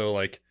also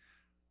like,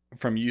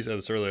 from you said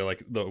this earlier,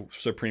 like the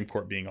Supreme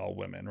Court being all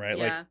women, right?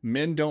 Like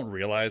men don't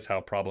realize how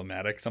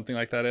problematic something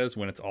like that is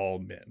when it's all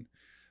men.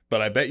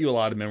 But I bet you a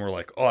lot of men were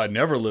like, oh, I'd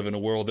never live in a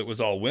world that was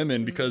all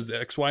women because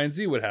X, Y, and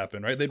Z would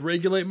happen, right? They'd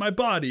regulate my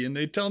body and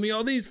they'd tell me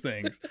all these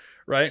things,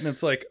 right? And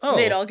it's like, oh.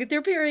 They'd all get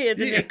their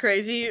periods and get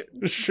crazy.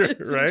 Sure,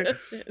 right?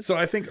 So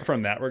I think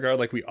from that regard,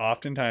 like we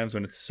oftentimes,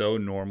 when it's so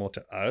normal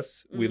to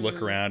us, we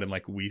look around and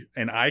like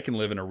and I can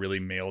live in a really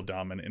male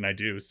dominant, and I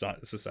do,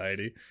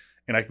 society.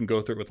 And I can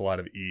go through it with a lot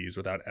of ease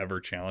without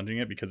ever challenging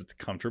it because it's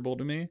comfortable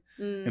to me.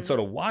 And so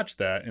to watch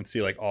that and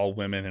see like all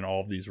women in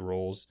all of these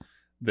roles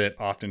that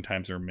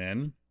oftentimes are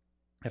men,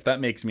 if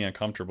that makes me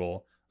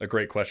uncomfortable, a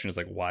great question is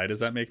like, why does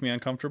that make me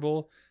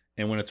uncomfortable?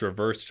 And when it's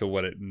reversed to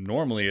what it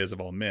normally is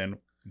of all men,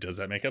 does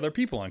that make other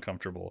people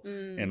uncomfortable?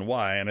 And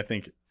why? And I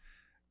think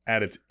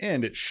at its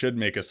end, it should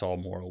make us all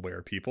more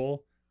aware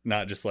people,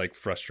 not just like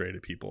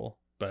frustrated people,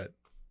 but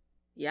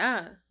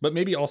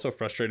maybe also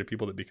frustrated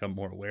people that become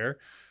more aware.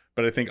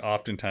 But I think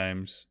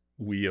oftentimes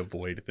we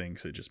avoid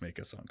things that just make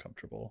us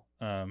uncomfortable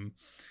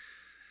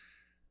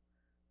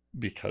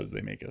because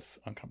they make us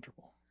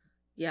uncomfortable.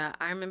 Yeah,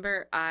 I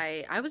remember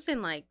I was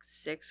in like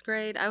 6th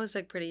grade. I was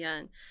like pretty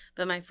young.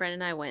 But my friend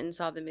and I went and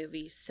saw the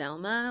movie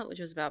Selma, which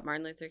was about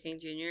Martin Luther King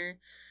Jr.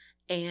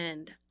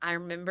 And I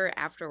remember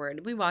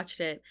afterward, we watched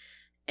it.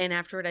 And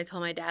afterward, I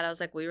told my dad, I was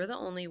like, we were the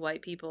only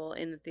white people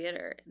in the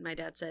theater. And my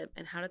dad said,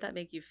 and how did that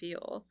make you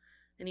feel?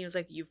 And he was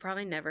like, you've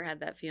probably never had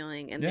that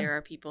feeling. And there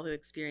are people who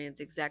experience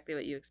exactly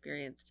what you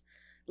experienced.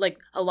 Like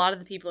a lot of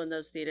the people in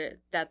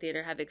that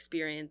theater have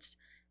experienced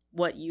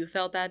what you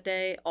felt that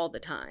day all the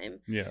time.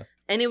 Yeah.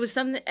 And it was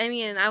something, I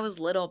mean, I was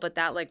little, but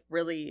that like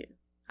really,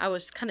 I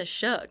was kind of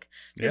shook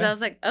because I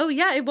was like, oh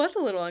yeah, it was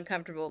a little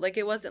uncomfortable. Like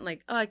it wasn't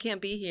like, oh, I can't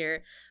be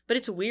here. But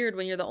it's weird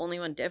when you're the only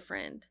one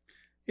different.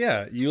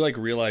 Yeah. You like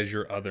realize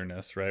your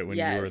otherness, right? When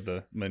you were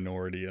the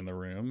minority in the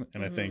room.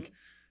 And I think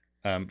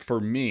for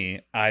me,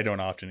 I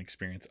don't often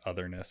experience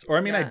otherness, or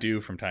I mean, I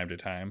do from time to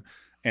time,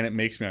 and it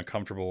makes me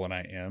uncomfortable when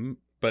I am,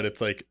 but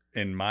it's like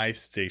in my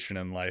station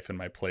in life, in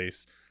my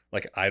place,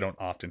 like I don't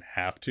often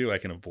have to, I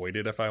can avoid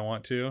it if I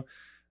want to.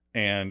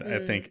 And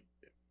I think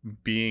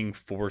being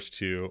forced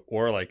to,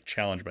 or like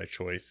challenged by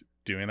choice,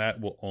 doing that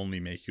will only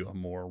make you a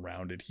more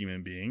rounded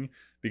human being,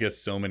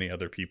 because so many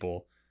other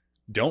people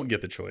don't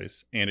get the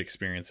choice and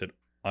experience it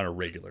on a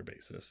regular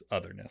basis,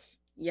 otherness.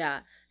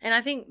 Yeah. And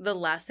I think the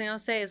last thing I'll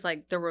say is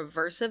like the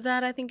reverse of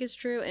that, I think is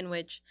true, in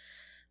which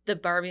the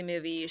Barbie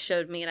movie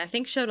showed me, and I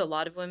think showed a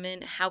lot of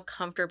women, how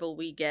comfortable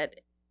we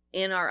get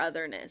in our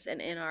otherness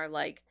and in our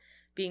like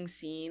being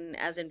seen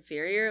as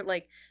inferior.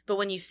 Like, but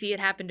when you see it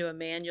happen to a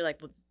man, you're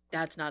like, well,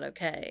 that's not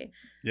okay.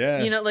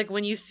 Yeah. You know, like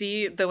when you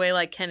see the way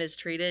like Ken is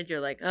treated, you're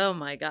like, oh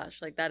my gosh,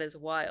 like that is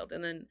wild.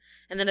 And then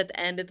at the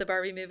end of the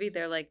Barbie movie,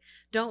 they're like,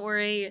 don't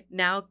worry,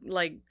 now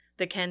like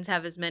the Kens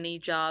have as many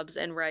jobs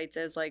and rights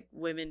as like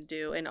women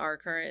do in our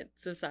current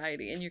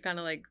society. And you're kind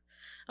of like,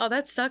 oh,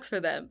 that sucks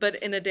for them. But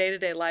in a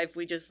day-to-day life,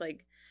 we just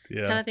like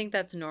kind of think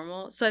that's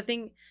normal. So I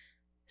think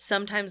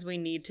sometimes we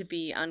need to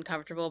be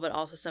uncomfortable, but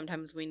also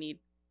sometimes we need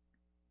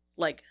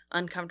like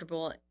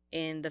uncomfortable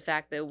in the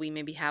fact that we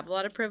maybe have a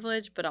lot of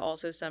privilege, but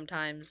also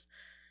sometimes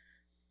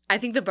I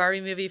think the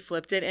Barbie movie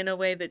flipped it in a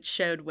way that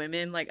showed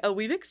women like, oh,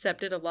 we've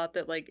accepted a lot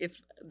that like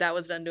if that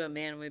was done to a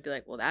man, we'd be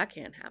like, well, that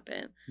can't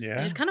happen. Yeah.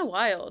 It's just kind of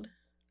wild.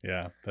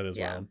 Yeah, that is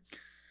wild.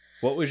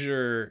 What was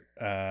your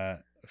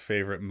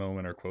favorite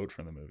moment or quote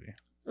from the movie?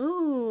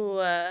 Ooh,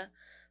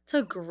 it's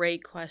a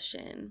great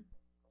question.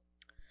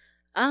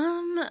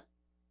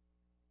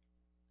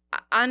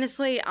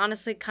 Honestly,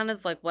 kind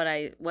of like what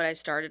I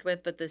started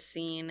with, but the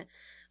scene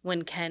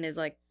when Ken is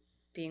like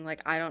being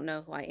like, I don't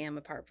know who I am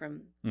apart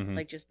from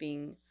like just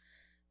being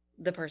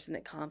the person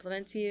that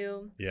compliments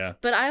you. Yeah.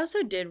 But I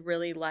also did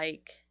really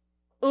like,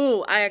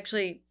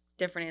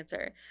 different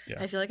answer. Yeah.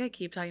 I feel like I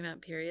keep talking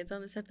about periods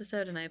on this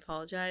episode and I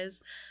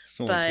apologize. It's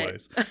only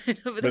twice.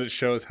 But it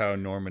shows how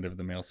normative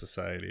the male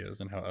society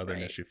is and how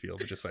otherness you feel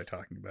just by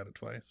talking about it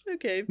twice.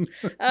 Okay.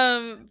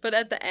 But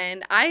at the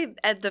end,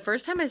 at the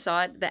first time I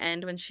saw it, the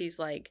end when she's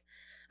like,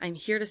 I'm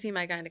here to see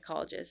my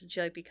gynecologist and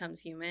she like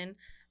becomes human,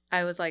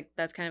 I was like,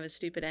 that's kind of a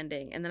stupid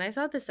ending. And then I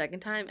saw it the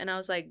second time and I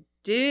was like,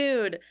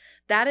 dude,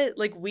 that is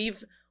like,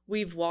 we've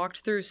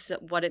walked through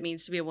what it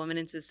means to be a woman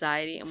in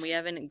society and we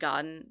haven't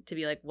gotten to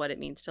be like what it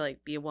means to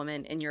like be a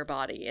woman in your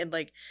body. And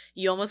like,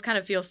 you almost kind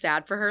of feel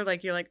sad for her.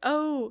 Like, you're like,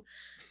 oh,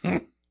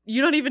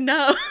 you don't even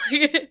know.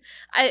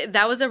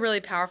 That was a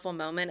really powerful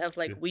moment of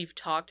like, we've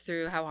talked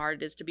through how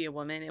hard it is to be a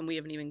woman and we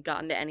haven't even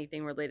gotten to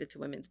anything related to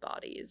women's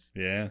bodies.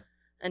 Yeah.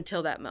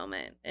 Until that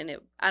moment. And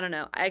I don't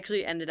know. I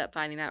actually ended up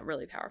finding that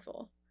really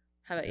powerful.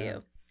 How about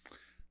you?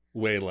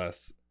 Way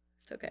less.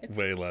 It's okay.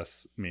 Way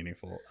less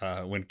meaningful.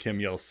 When Kim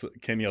yells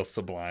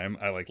sublime,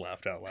 I like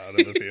laughed out loud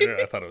in the theater.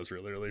 I thought it was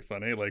really, really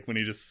funny. Like when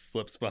he just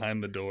slips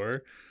behind the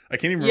door. I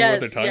can't even remember what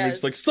they're talking about.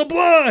 He's like,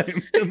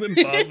 sublime! And then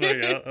pops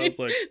back out. I was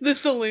like, the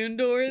saloon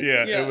doors?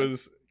 Yeah, it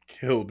was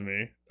killed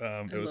me.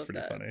 It was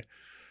pretty funny.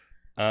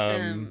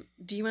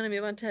 Do you want to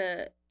move on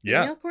to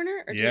email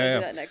corner? Or do you want to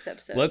do that next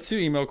episode? Let's do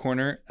email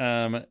corner.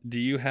 Do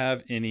you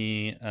have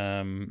any?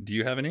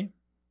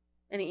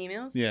 Any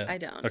emails? Yeah. I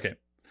don't. Okay.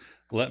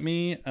 Let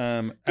me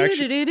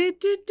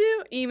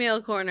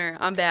email corner.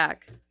 I'm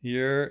back.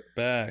 You're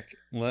back.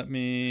 Let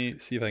me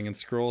see if I can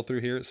scroll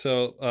through here.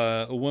 So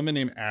a woman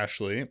named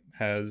Ashley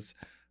has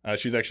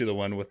she's actually the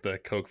one with the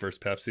Coke versus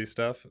Pepsi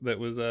stuff that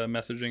was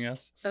messaging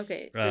us.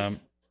 Okay.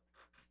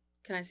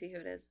 Can I see who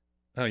it is?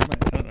 Oh, you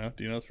might. I don't know.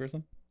 Do you know this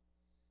person?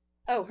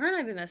 Oh, her and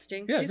I've been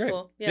messaging. Yeah, she's great.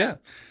 Cool. Yeah.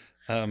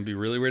 It'd be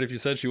really weird if you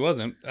said she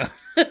wasn't.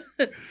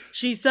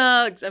 She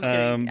sucks. I'm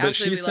kidding. But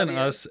she sent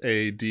us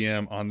a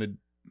DM on the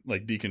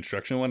like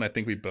deconstruction one. I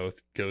think we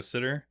both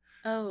ghosted her.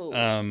 Oh.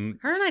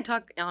 Her and I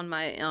talk on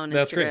my own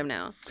Instagram great.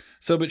 now.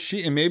 So, but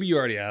and maybe you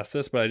already asked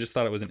this, but I just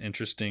thought it was an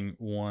interesting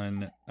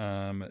one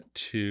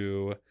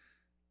to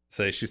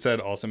say. She said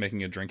also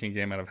making a drinking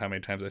game out of how many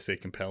times I say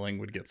compelling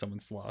would get someone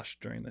sloshed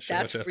during the show.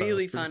 That's which I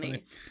really thought was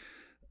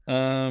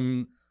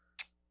funny.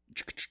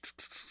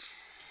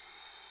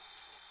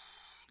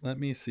 Let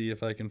me see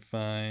if I can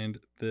find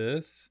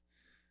this.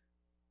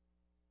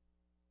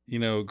 You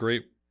know,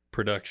 great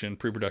pre-production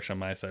on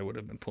my side would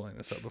have been pulling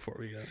this up before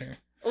we got here.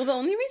 Well, the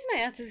only reason I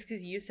asked is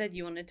because you said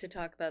you wanted to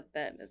talk about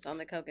that. It's on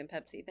the Coke and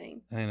Pepsi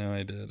thing. I know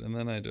I did. And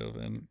then I dove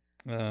in.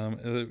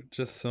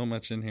 Just so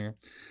much in here.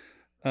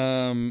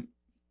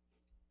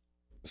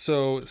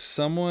 So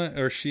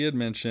she had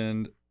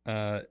mentioned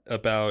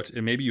about,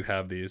 and maybe you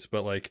have these,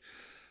 but like,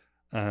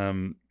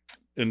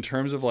 in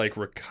terms of like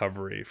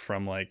recovery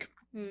from like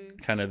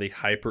kind of the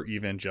hyper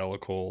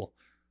evangelical,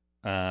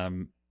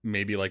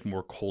 maybe like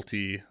more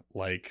culty,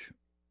 like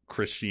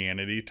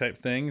Christianity type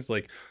things,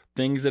 like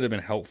things that have been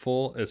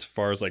helpful as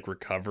far as like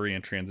recovery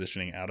and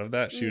transitioning out of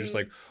that. She was just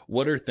like,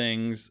 what are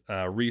things,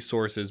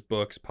 resources,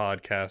 books,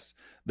 podcasts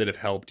that have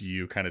helped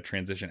you kind of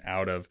transition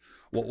out of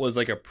what was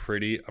like a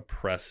pretty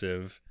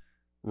oppressive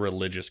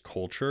religious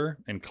culture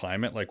and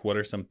climate? Like, what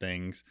are some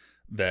things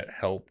that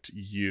helped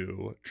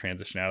you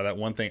transition out of that?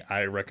 One thing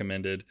I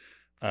recommended,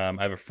 I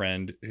have a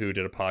friend who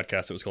did a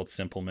podcast that was called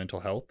Simple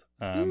Mental Health.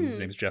 His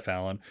name's Jeff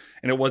Allen.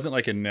 And it wasn't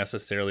like a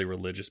necessarily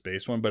religious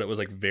based one, but it was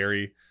like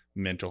very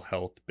mental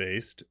health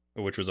based,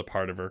 which was a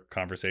part of her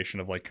conversation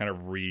of like kind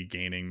of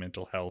regaining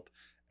mental health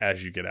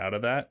as you get out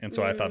of that. And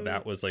so I thought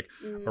that was like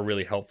a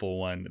really helpful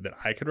one that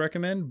I could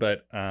recommend.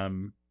 But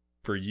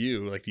for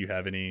you, like, do you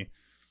have any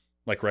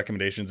like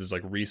recommendations as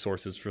like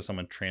resources for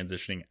someone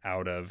transitioning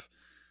out of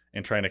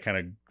and trying to kind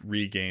of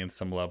regain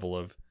some level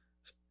of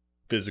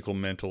physical,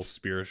 mental,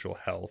 spiritual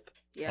health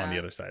on the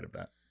other side of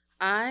that?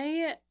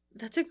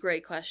 That's a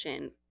great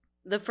question.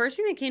 The first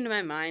thing that came to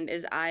my mind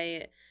is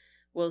I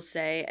will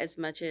say, as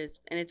much as,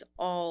 and it's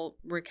all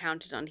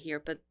recounted on here,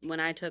 but when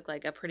I took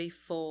like a pretty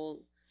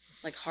full,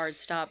 like hard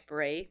stop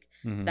break,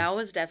 that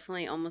was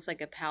definitely almost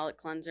like a palate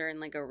cleanser and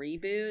like a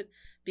reboot,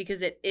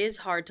 because it is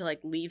hard to like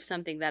leave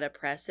something that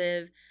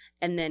oppressive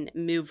and then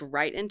move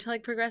right into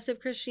like progressive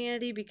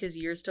Christianity because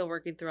you're still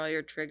working through all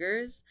your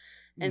triggers.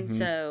 And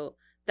so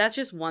that's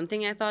just one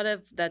thing I thought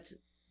of. That's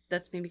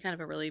maybe kind of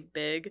a really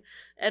big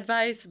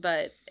advice,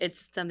 but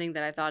it's something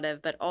that I thought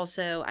of. But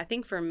also, I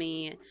think for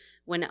me,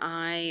 when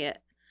I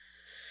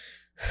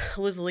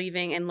was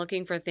leaving and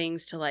looking for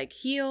things to like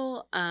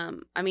heal,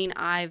 I mean,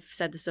 I've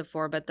said this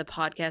before, but the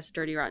podcast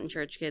Dirty Rotten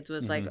Church Kids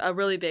was like a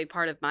really big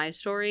part of my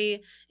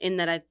story, in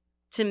that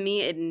to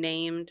me, it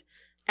named,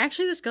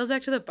 actually this goes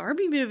back to the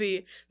Barbie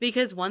movie,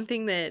 because one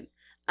thing that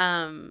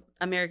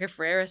America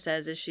Ferrera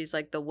says is she's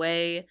like, the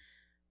way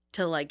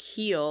to like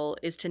heal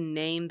is to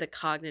name the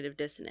cognitive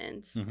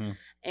dissonance.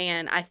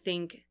 And I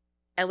think,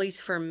 at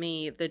least for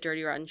me, the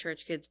Dirty Rotten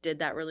Church Kids did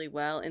that really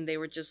well. And they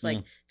were just like,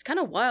 it's kind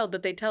of wild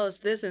that they tell us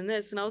this and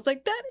this. And I was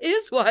like, that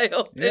is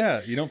wild.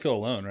 Yeah, you don't feel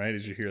alone, right?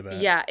 Did you hear that?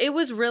 Yeah, it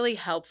was really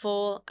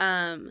helpful.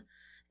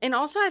 And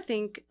also, I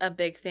think a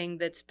big thing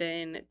that's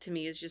been to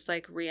me is just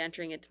like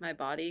re-entering into my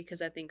body.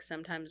 Because I think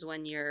sometimes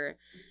when you're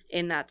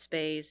in that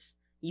space,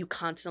 you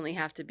constantly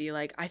have to be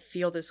like, I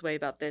feel this way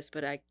about this,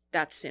 but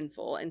that's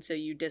sinful. And so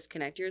you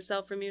disconnect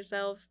yourself from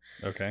yourself.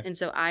 Okay. And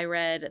so I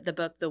read the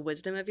book, The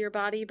Wisdom of Your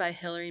Body by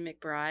Hilary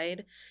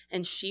McBride.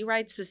 And she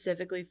writes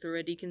specifically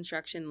through a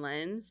deconstruction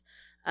lens.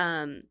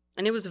 And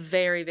it was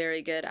very,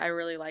 very good. I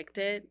really liked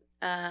it.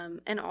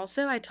 And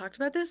also I talked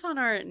about this on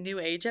our New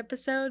Age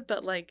episode,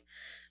 but like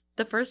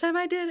the first time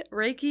I did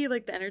Reiki,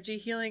 like the energy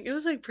healing, it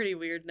was like pretty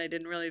weird and I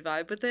didn't really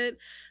vibe with it.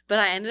 But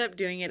I ended up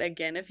doing it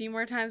again a few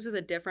more times with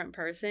a different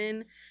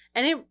person.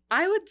 And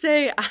I would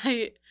say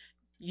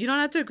you don't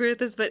have to agree with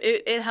this, but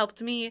it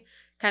helped me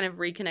kind of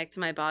reconnect to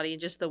my body,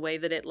 and just the way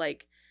that it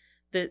like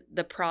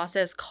the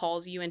process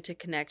calls you into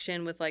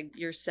connection with like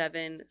your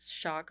 7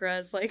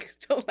 chakras, like,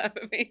 don't laugh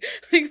at me,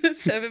 like the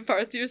 7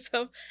 parts of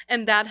yourself.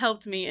 And that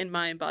helped me in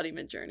my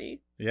embodiment journey.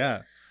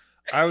 Yeah.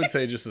 I would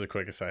say, just as a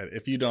quick aside,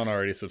 if you don't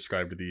already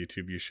subscribe to the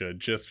YouTube, you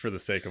should, just for the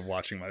sake of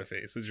watching my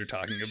face as you're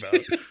talking about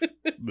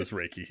this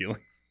Reiki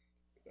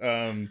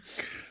healing.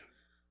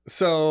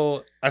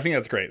 So I think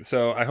that's great.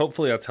 So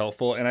hopefully that's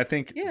helpful. And I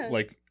think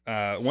like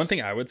one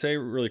thing I would say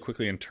really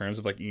quickly in terms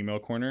of like email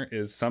corner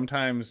is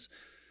sometimes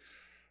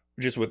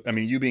just with, I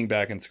mean, you being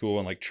back in school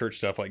and like church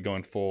stuff, like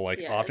going full,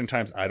 like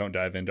oftentimes I don't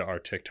dive into our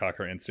TikTok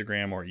or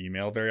Instagram or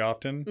email very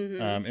often.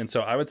 And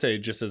so I would say,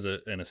 just as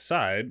an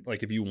aside,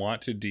 like if you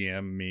want to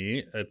DM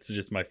me, it's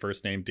just my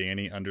first name,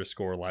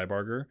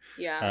 Danny_Liebarger.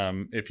 Yeah.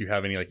 If you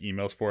have any like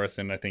emails for us,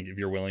 and I think if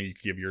you're willing, you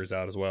could give yours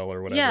out as well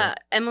or whatever. Yeah.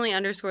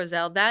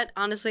 Emily_Zell. That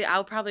honestly,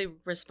 I'll probably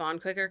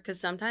respond quicker, because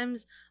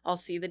sometimes I'll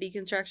see the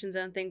deconstruction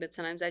zone thing, but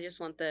sometimes I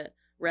just want the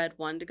red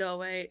one to go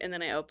away, and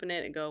then I open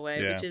it and go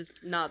away, which is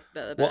not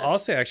the best. Well, I'll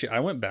say, actually,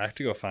 I went back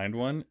to go find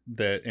one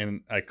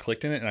and I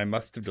clicked in it and I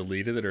must have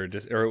deleted it,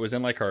 or it was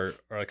in like ours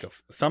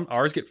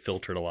get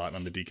filtered a lot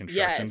on the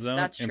deconstruction zone.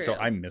 That's true. And so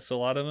I miss a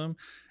lot of them.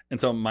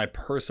 And so my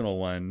personal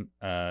one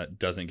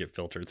doesn't get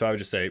filtered. So I would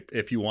just say,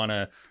 if you want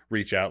to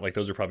reach out, like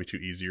those are probably 2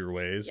 easier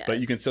ways, but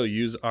you can still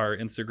use our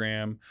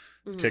Instagram,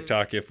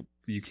 TikTok if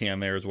you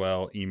can there as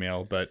well,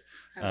 email, but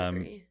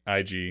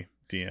IG,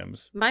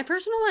 DMs. My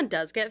personal one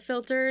does get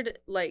filtered,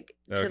 like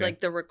to like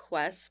the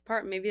requests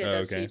part. Maybe it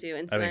does for you too.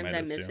 And sometimes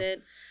I miss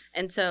it.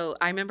 And so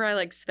I remember I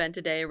like spent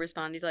a day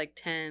responding to like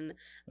 10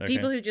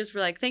 people who just were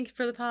like, "Thank you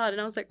for the pod."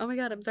 And I was like, "Oh my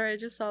God, I'm sorry, I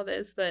just saw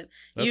this." But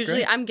that's usually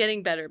great. I'm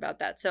getting better about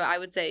that. So I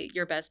would say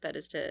your best bet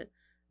is to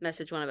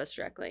message one of us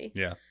directly.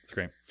 Yeah, that's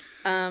great.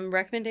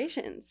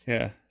 Recommendations.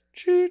 Yeah.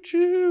 Choo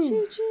choo.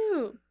 Choo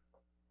choo.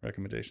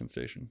 Recommendation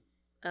station.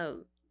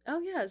 Oh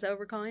yeah, is that what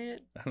we're calling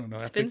it? I don't know.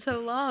 It's been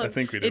so long. I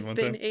think we did one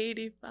time. It's been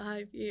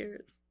 85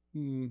 years.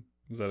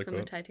 Was that a From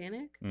quote? the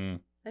Titanic?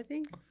 I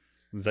think.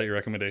 Is that your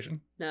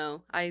recommendation?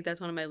 No, that's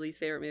one of my least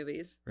favorite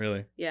movies.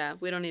 Really? Yeah,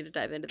 we don't need to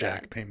dive into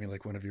that. Jack, paint me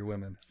like one of your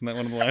women. Isn't that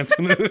one of the lines?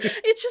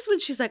 It's just when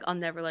she's like, "I'll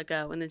never let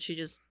go," and then she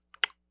just.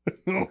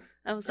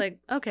 I was like,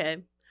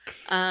 okay.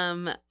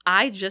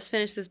 I just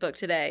finished this book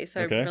today,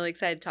 so I'm really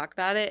excited to talk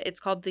about it.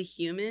 It's called The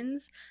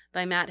Humans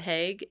by Matt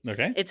Haig.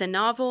 Okay. It's a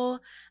novel.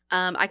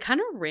 I kind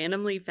of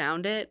randomly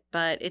found it,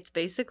 but it's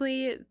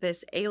basically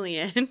this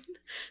alien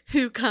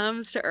who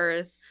comes to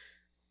Earth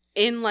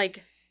in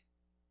like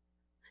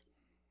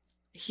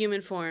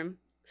human form.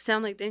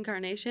 Sound like the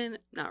incarnation?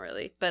 Not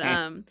really, but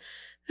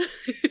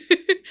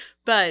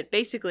but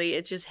basically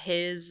it's just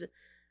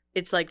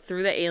it's like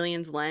through the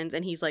alien's lens,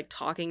 and he's like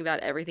talking about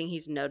everything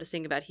he's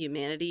noticing about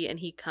humanity, and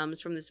he comes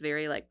from this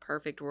very like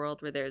perfect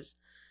world where there's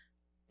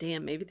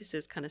damn, maybe this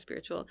is kind of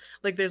spiritual.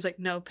 Like there's like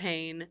no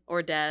pain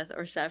or death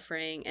or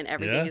suffering, and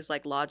everything is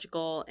like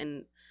logical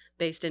and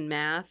based in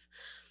math.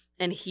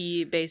 And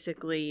he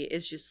basically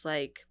is just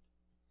like,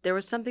 there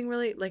was something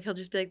really, like, he'll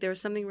just be like, there was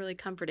something really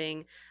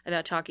comforting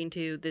about talking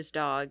to this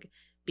dog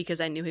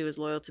because I knew he was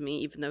loyal to me,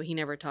 even though he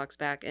never talks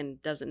back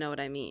and doesn't know what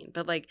I mean.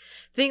 But like,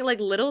 think like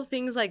little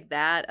things like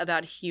that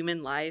about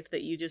human life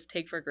that you just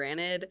take for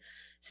granted,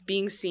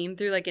 being seen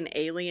through like an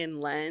alien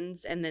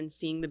lens and then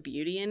seeing the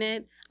beauty in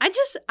it.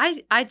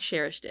 I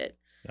cherished it.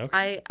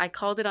 Okay. I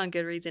called it on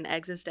Goodreads an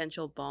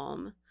existential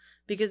balm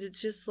because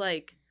it's just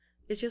like,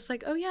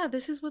 oh yeah,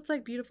 this is what's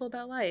like beautiful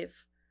about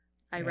life.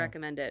 I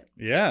recommend it.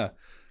 Yeah.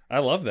 I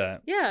love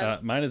that. Yeah.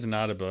 Mine is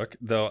not a book,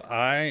 though.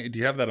 Do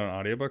you have that on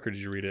audiobook, or did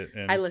you read it?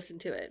 I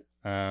listened to it.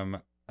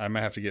 I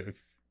might have to give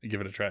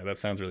it a try. That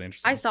sounds really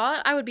interesting. I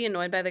thought I would be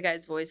annoyed by the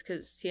guy's voice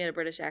because he had a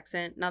British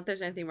accent. Not that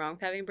there's anything wrong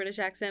with having a British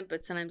accent,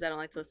 but sometimes I don't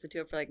like to listen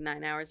to it for like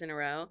 9 hours in a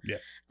row. Yeah.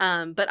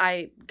 But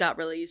I got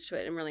really used to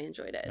it and really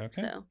enjoyed it.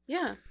 Okay. So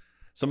yeah.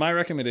 So my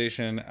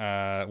recommendation,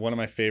 one of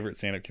my favorite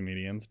stand-up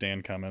comedians,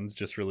 Dan Cummins,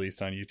 just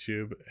released on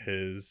YouTube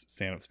his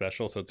stand-up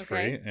special, so it's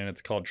free, and it's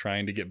called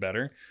Trying to Get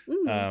Better.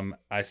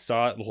 I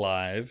saw it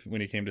live when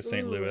he came to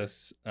St.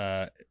 Louis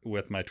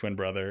with my twin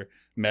brother,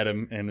 met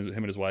him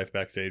and his wife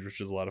backstage,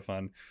 which was a lot of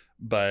fun.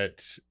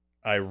 But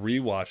I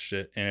rewatched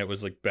it, and it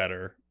was like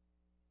better.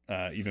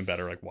 Even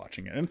better, like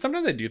watching it. And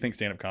sometimes I do think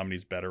stand-up comedy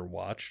is better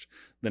watched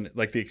than,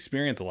 like, the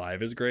experience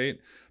live is great,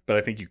 but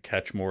I think you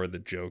catch more of the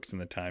jokes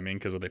and the timing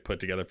because what they put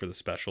together for the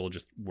special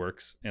just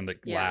works, and the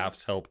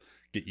laughs help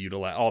get you to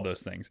laugh, all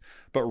those things.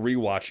 But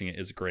rewatching it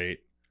is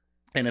great,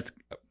 and it's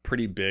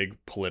pretty big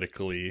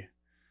politically.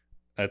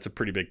 It's a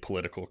pretty big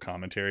political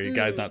commentary. The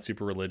guy's not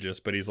super religious,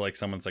 but he's like,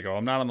 someone's like, oh,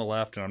 I'm not on the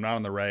left and I'm not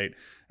on the right.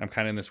 I'm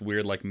kind of in this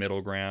weird like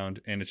middle ground.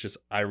 And it's just,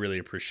 I really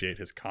appreciate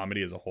his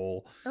comedy as a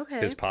whole.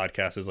 Okay. His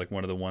podcast is like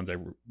one of the ones I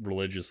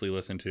religiously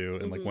listen to,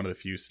 and like one of the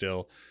few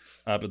still.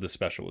 But the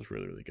special was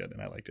really, really good,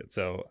 and I liked it.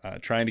 So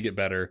Trying to Get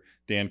Better,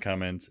 Dan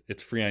Cummins.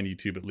 It's free on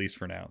YouTube, at least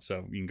for now.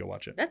 So you can go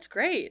watch it. That's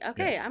great.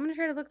 Okay. I'm going to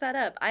try to look that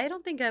up. I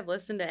don't think I've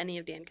listened to any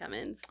of Dan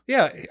Cummins.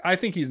 Yeah, I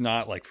think he's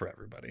not like for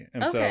everybody.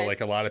 And so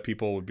like a lot of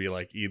people would be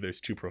like, either it's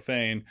too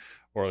profane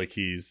or like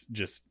he's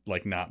just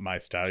like not my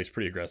style. He's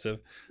pretty aggressive.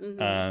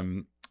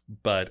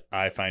 But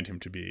I find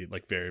him to be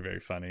like very, very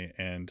funny,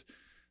 and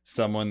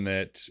someone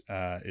that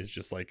is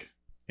just like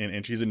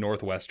he's a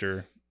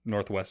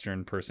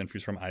Northwestern person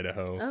who's from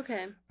Idaho.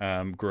 Okay.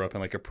 Grew up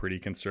in like a pretty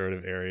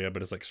conservative area,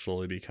 but has like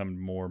slowly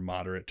become more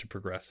moderate to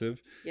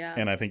progressive. Yeah.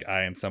 And I think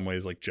I in some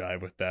ways like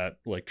jive with that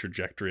like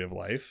trajectory of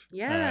life.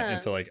 Yeah.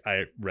 And so like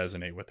I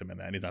resonate with him in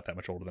that. And he's not that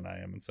much older than I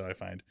am, and so I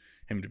find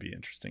him to be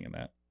interesting in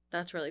that.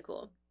 That's really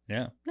cool.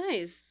 Yeah.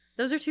 Nice.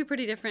 Those are two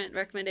pretty different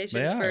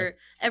recommendations for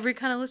every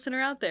kind of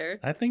listener out there.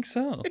 I think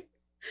so.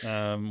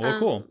 Well,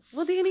 cool.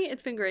 Well, Danny,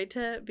 it's been great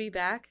to be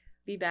back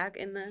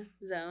in the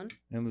zone.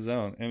 In the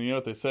zone. And you know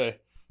what they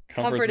say?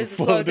 Comfort is a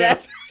slow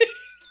death.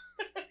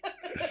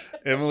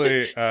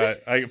 Emily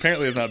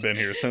apparently has not been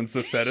here since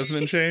the set has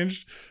been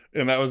changed.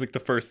 And that was like the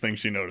first thing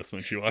she noticed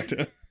when she walked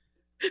in.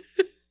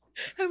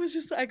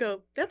 I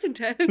go, that's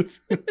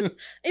intense.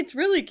 It's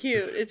really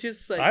cute. It's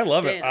just like, I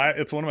love it.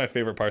 It's one of my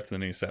favorite parts of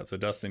the new set. So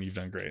Dustin, you've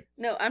done great.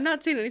 No, I'm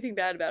not saying anything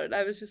bad about it.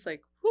 I was just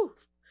like, whew.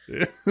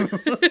 Yeah.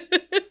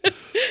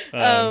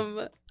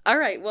 All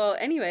right. Well,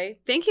 anyway,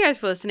 thank you guys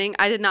for listening.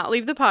 I did not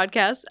leave the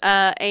podcast,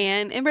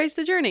 and embrace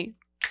the journey.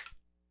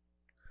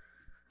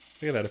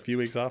 Look at that, a few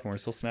weeks off and we're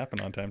still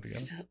snapping on time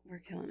together. We're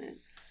killing it.